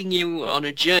leading you on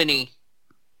a journey,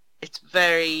 it's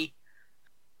very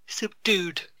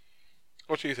subdued.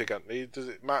 What do you think, Anthony? Does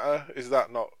it matter? Is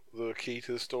that not the key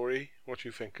to the story? What do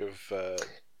you think of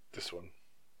this one?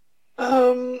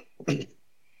 I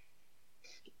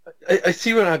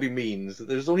see what Abby means.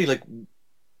 There's only the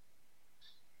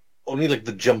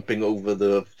jumping over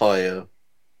the fire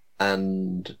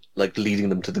and like leading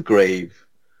them to the grave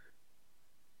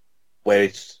where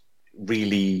it's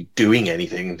really doing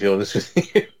anything, to be honest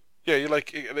with you.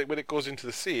 like when it goes into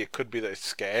the sea, it could be that it's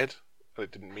scared and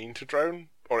it didn't mean to drown,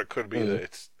 or it could be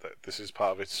that this is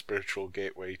part of its spiritual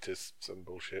gateway to some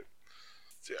bullshit.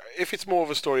 If it's more of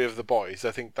a story of the boys,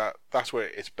 I think that's where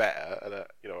it's better.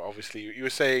 And obviously, you were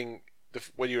saying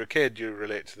when you were a kid, you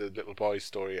relate to the little boy's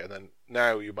story, and then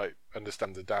now you might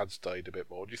understand the dad's died a bit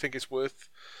more. Do you think it's worth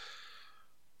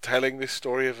telling this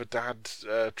story of a dad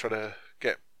trying to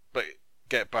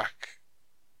get back,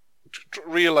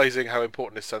 realizing how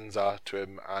important his sons are to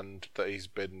him, and that he's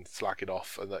been slacking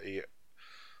off, and that he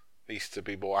needs to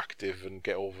be more active and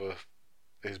get over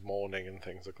his mourning and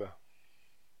things like that?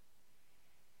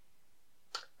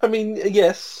 I mean,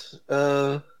 yes.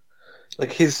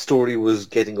 Like his story was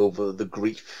getting over the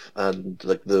grief, and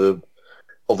like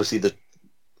obviously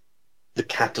the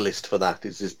catalyst for that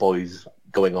is his boys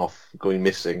going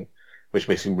missing, which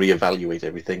makes him reevaluate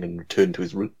everything and return to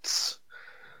his roots,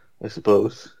 I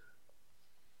suppose.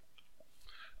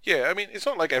 Yeah, I mean, it's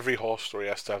not like every horse story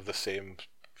has to have the same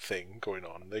thing going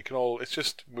on. It's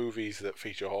just movies that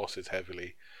feature horses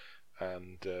heavily,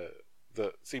 and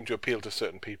that seem to appeal to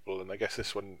certain people. And I guess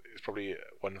this one is probably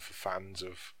one for fans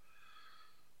of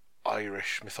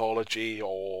Irish mythology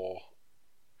or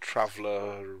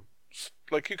traveller.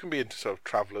 Like, you can be into sort of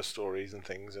traveller stories and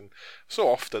things, and so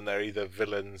often they're either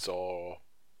villains or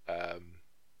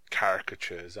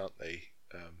caricatures, aren't they?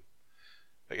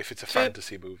 Like, if it's a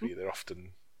fantasy movie, they're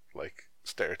often like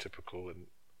stereotypical, and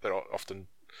they're often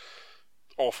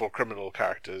awful criminal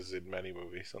characters in many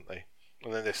movies, aren't they?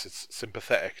 And then this is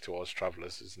sympathetic towards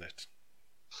travellers, isn't it?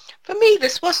 For me,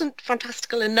 this wasn't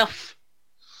fantastical enough.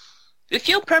 If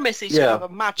your premise is you have a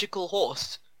magical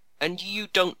horse, and you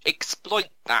don't exploit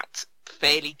that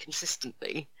fairly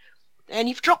consistently, then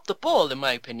you've dropped the ball, in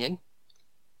my opinion.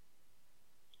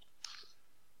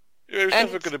 It was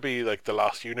never going to be like The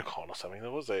Last Unicorn or something,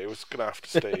 though, was it? It was going to have to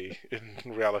stay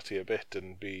in reality a bit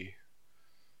and be,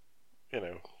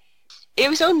 It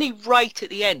was only right at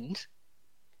the end,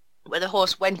 where the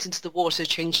horse went into the water,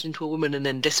 changed into a woman, and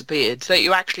then disappeared, so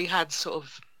you actually had sort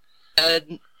of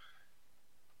a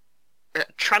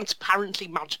transparently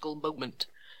magical moment.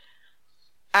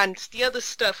 And the other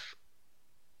stuff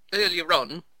earlier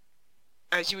on,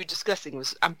 as you were discussing,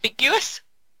 was ambiguous.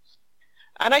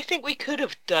 And I think we could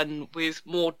have done with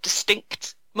more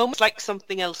distinct moments, like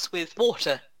something else with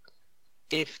water.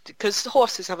 Because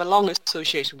horses have a long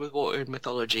association with water in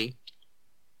mythology.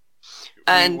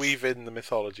 And weave in the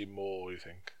mythology more, you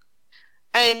think?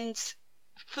 And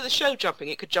for the show jumping,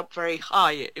 it could jump very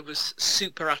high. It was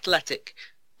super athletic.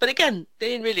 But again, they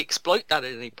didn't really exploit that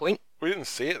at any point. We didn't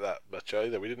see it that much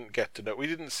either. We didn't get to know. We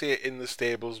didn't see it in the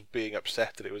stables being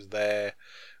upset that it was there.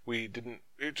 We didn't.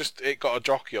 It got a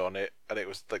jockey on it, and it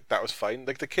was like that was fine.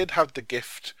 Like the kid had the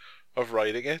gift of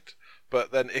riding it,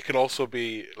 but then it can also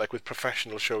be like with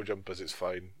professional show jumpers. It's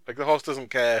fine. Like the horse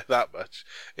doesn't care that much.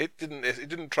 It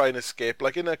didn't try and escape.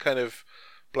 Like in a kind of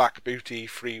Black Beauty,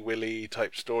 Free Willy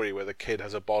type story where the kid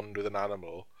has a bond with an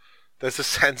animal. There's a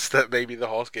sense that maybe the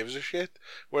horse gives a shit,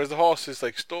 whereas the horse is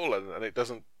like stolen and it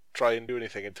doesn't try and do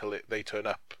anything until they turn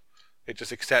up. It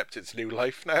just accepts its new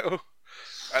life now.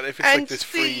 And if it's like this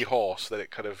free horse, then it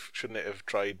kind of shouldn't it have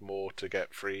tried more to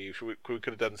get free? We could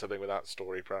have done something with that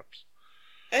story, perhaps.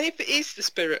 And if it is the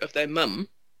spirit of their mum,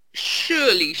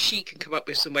 surely she can come up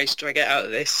with some ways to try and get out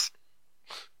of this.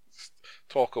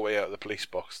 Talk away out of the police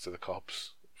box to the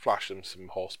cops. Flash them some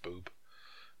horse boob.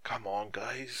 Come on,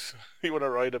 guys. You want to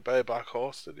ride a bareback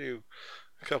horse, don't you?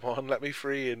 Come on, let me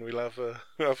free and we'll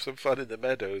have some fun in the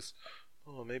meadows.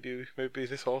 Oh, maybe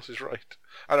this horse is right.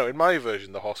 I know, in my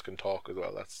version, the horse can talk as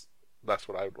well. That's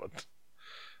what I would want.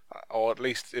 Or at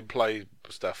least imply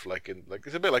stuff like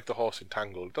it's a bit like the horse in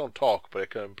Tangled. It don't talk, but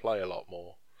it can imply a lot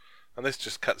more. And this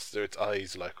just cuts through its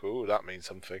eyes like, oh, that means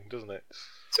something, doesn't it?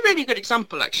 It's a really good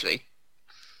example, actually.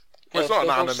 Well, it's not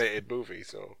an animated movie,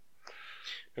 so...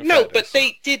 No, but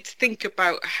they did think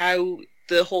about how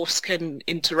the horse can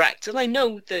interact, and I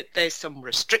know that there's some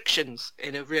restrictions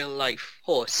in a real-life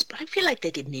horse, but I feel like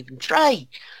they didn't even try.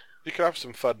 You can have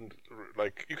some fun,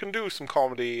 like, you can do some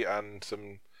comedy and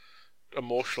some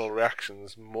emotional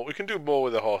reactions. We can do more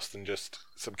with a horse than just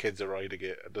some kids are riding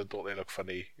it, and don't they look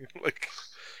funny? Like,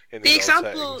 in the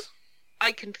example settings.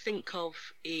 I can think of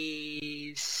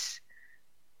is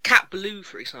Cat Baloo,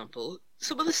 for example.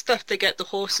 Some of the stuff they get the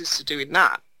horses to do in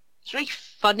that, it's very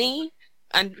funny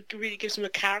and really gives them a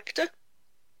character.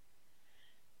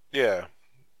 Yeah.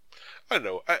 I don't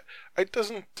know. It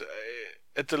doesn't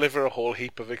deliver a whole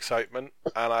heap of excitement,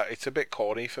 and it's a bit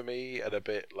corny for me, and a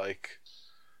bit like...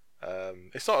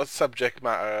 it's not a subject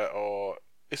matter, or...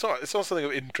 It's not something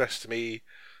of interest to me,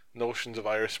 notions of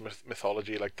Irish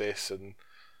mythology like this, and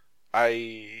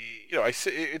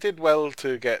it did well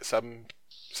to get some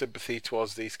sympathy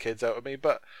towards these kids out of me,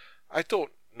 but I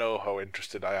don't know how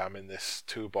interested I am in this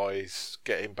two boys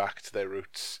getting back to their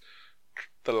roots,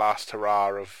 the last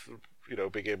hurrah of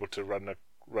being able to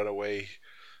run away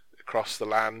across the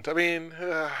land. I mean,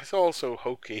 it's all so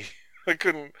hokey.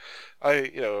 I'm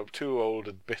too old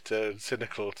and bitter and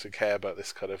cynical to care about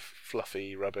this kind of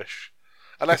fluffy rubbish.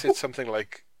 Unless it's something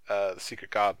like The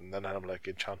Secret Garden, then I'm like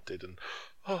enchanted and,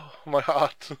 oh, my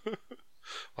heart.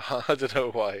 I don't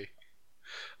know why.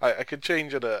 I could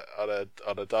change on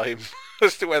a dime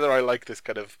as to whether I like this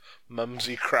kind of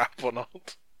mumsy crap or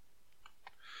not.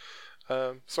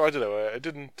 So I don't know. I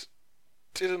didn't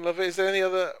love it. Is there any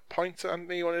other points,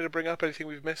 Anthony, you wanted to bring up? Anything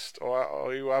we've missed, or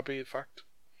are you happy? In fact,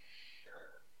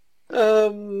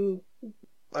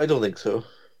 I don't think so.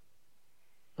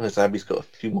 Unless Abby's got a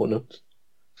few more notes.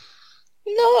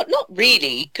 No, not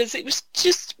really, because it was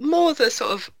just more the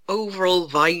sort of overall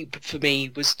vibe for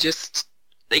me was just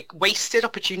like wasted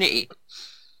opportunity.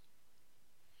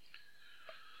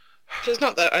 So it's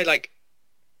not that I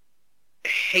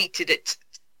hated it.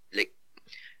 Like,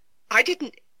 I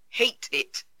didn't hate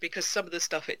it because some of the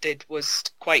stuff it did was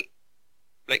quite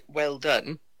well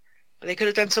done, but they could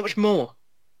have done so much more.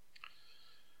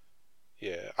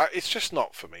 Yeah, it's just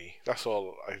not for me. That's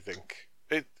all I think.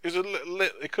 It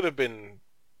could have been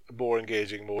more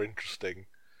engaging, more interesting,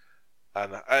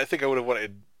 and I think I would have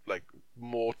wanted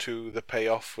more to the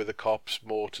payoff with the cops,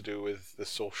 more to do with the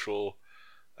social,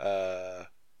 the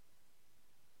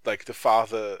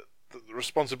father, the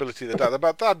responsibility of the dad.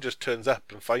 The dad just turns up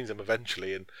and finds him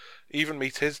eventually, and even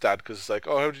meets his dad because it's like,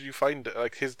 oh, how did you find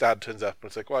it? His dad turns up and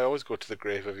it's like, well, I always go to the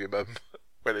grave of your mum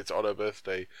when it's on her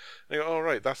birthday. And you go, oh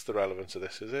right, that's the relevance of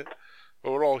this, is it?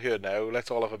 Well, we're all here now.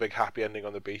 Let's all have a big happy ending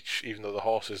on the beach, even though the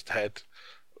horse is dead.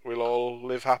 We'll all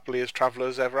live happily as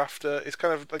travellers ever after. It's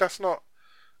kind of that's not.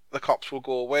 The cops will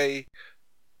go away.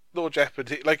 No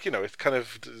jeopardy. It kind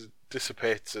of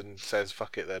dissipates and says,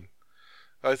 fuck it then.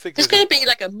 I think there's going to be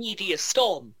a media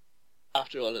storm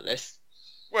after all of this.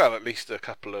 Well, at least a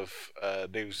couple of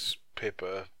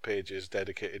newspaper pages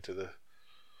dedicated to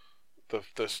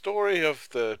the story of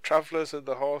the travellers and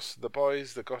the horse, and the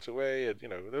boys that got away, and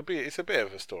it's a bit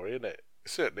of a story, isn't it?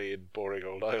 Certainly in boring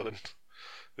old Ireland,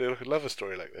 they would love a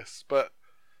story like this, but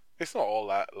it's not all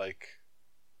that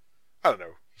I don't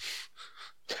know.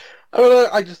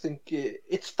 I just think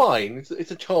it's fine.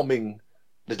 It's a charming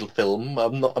little film.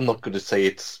 I'm not going to say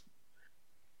it's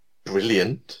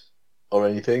brilliant or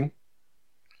anything,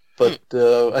 but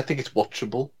I think it's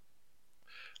watchable.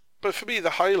 But for me,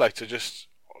 the highlights are just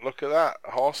look at that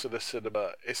horse in the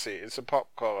cinema. It's a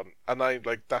popcorn, and I'm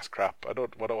like, that's crap. I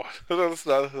don't want to watch. That's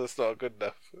not good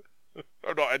enough.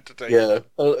 I'm not entertained. Yeah,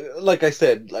 like I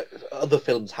said, other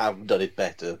films have done it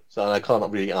better, so I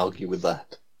can't really argue with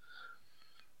that.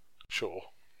 Sure,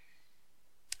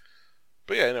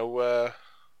 but yeah, I don't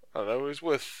know. It was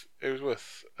worth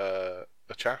a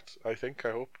chat. I think.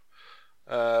 I hope.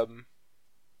 Not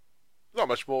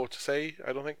much more to say.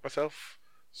 I don't think myself.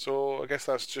 So I guess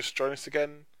that's just join us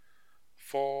again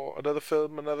for another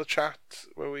film, another chat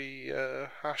where we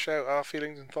hash out our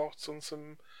feelings and thoughts on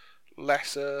some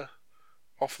lesser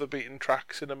off the beaten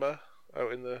track cinema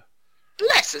out in the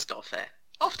lesser stuff there.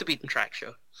 Off the beaten track,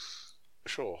 sure.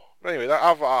 Sure. Anyway,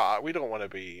 we don't want to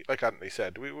be like Anthony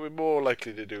said. We're more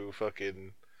likely to do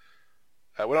fucking.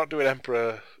 We're not doing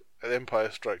Empire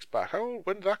Strikes Back.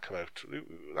 When did that come out?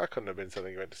 That couldn't have been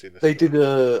something you went to see in the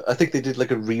cinema. I think they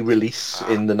did a re-release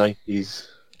in the 90s. I was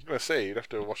going to say, you'd have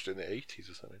to have watched it in the 80s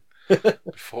or something.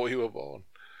 Before you were born.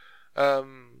 But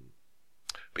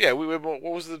yeah, we were more,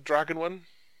 what was the dragon one?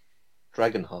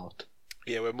 Dragonheart.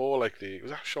 Yeah, we're more likely.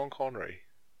 Was that Sean Connery?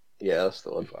 Yeah, that's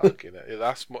the one. Fucking yeah,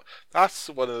 that's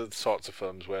one of the sorts of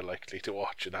films we're likely to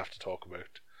watch and have to talk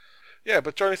about. Yeah,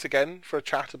 but join us again for a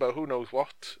chat about who knows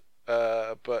what.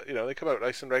 But they come out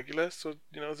nice and regular, so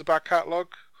there's a back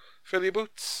catalogue. Fill your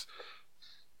boots.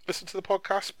 Listen to the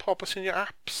podcast. Pop us in your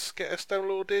apps. Get us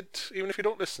downloaded. Even if you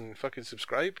don't listen, fucking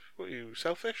subscribe. What are you,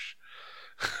 selfish?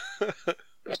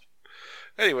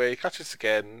 Anyway, catch us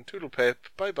again. Toodle pip.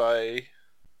 Bye bye.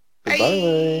 Goodbye.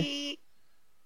 Bye.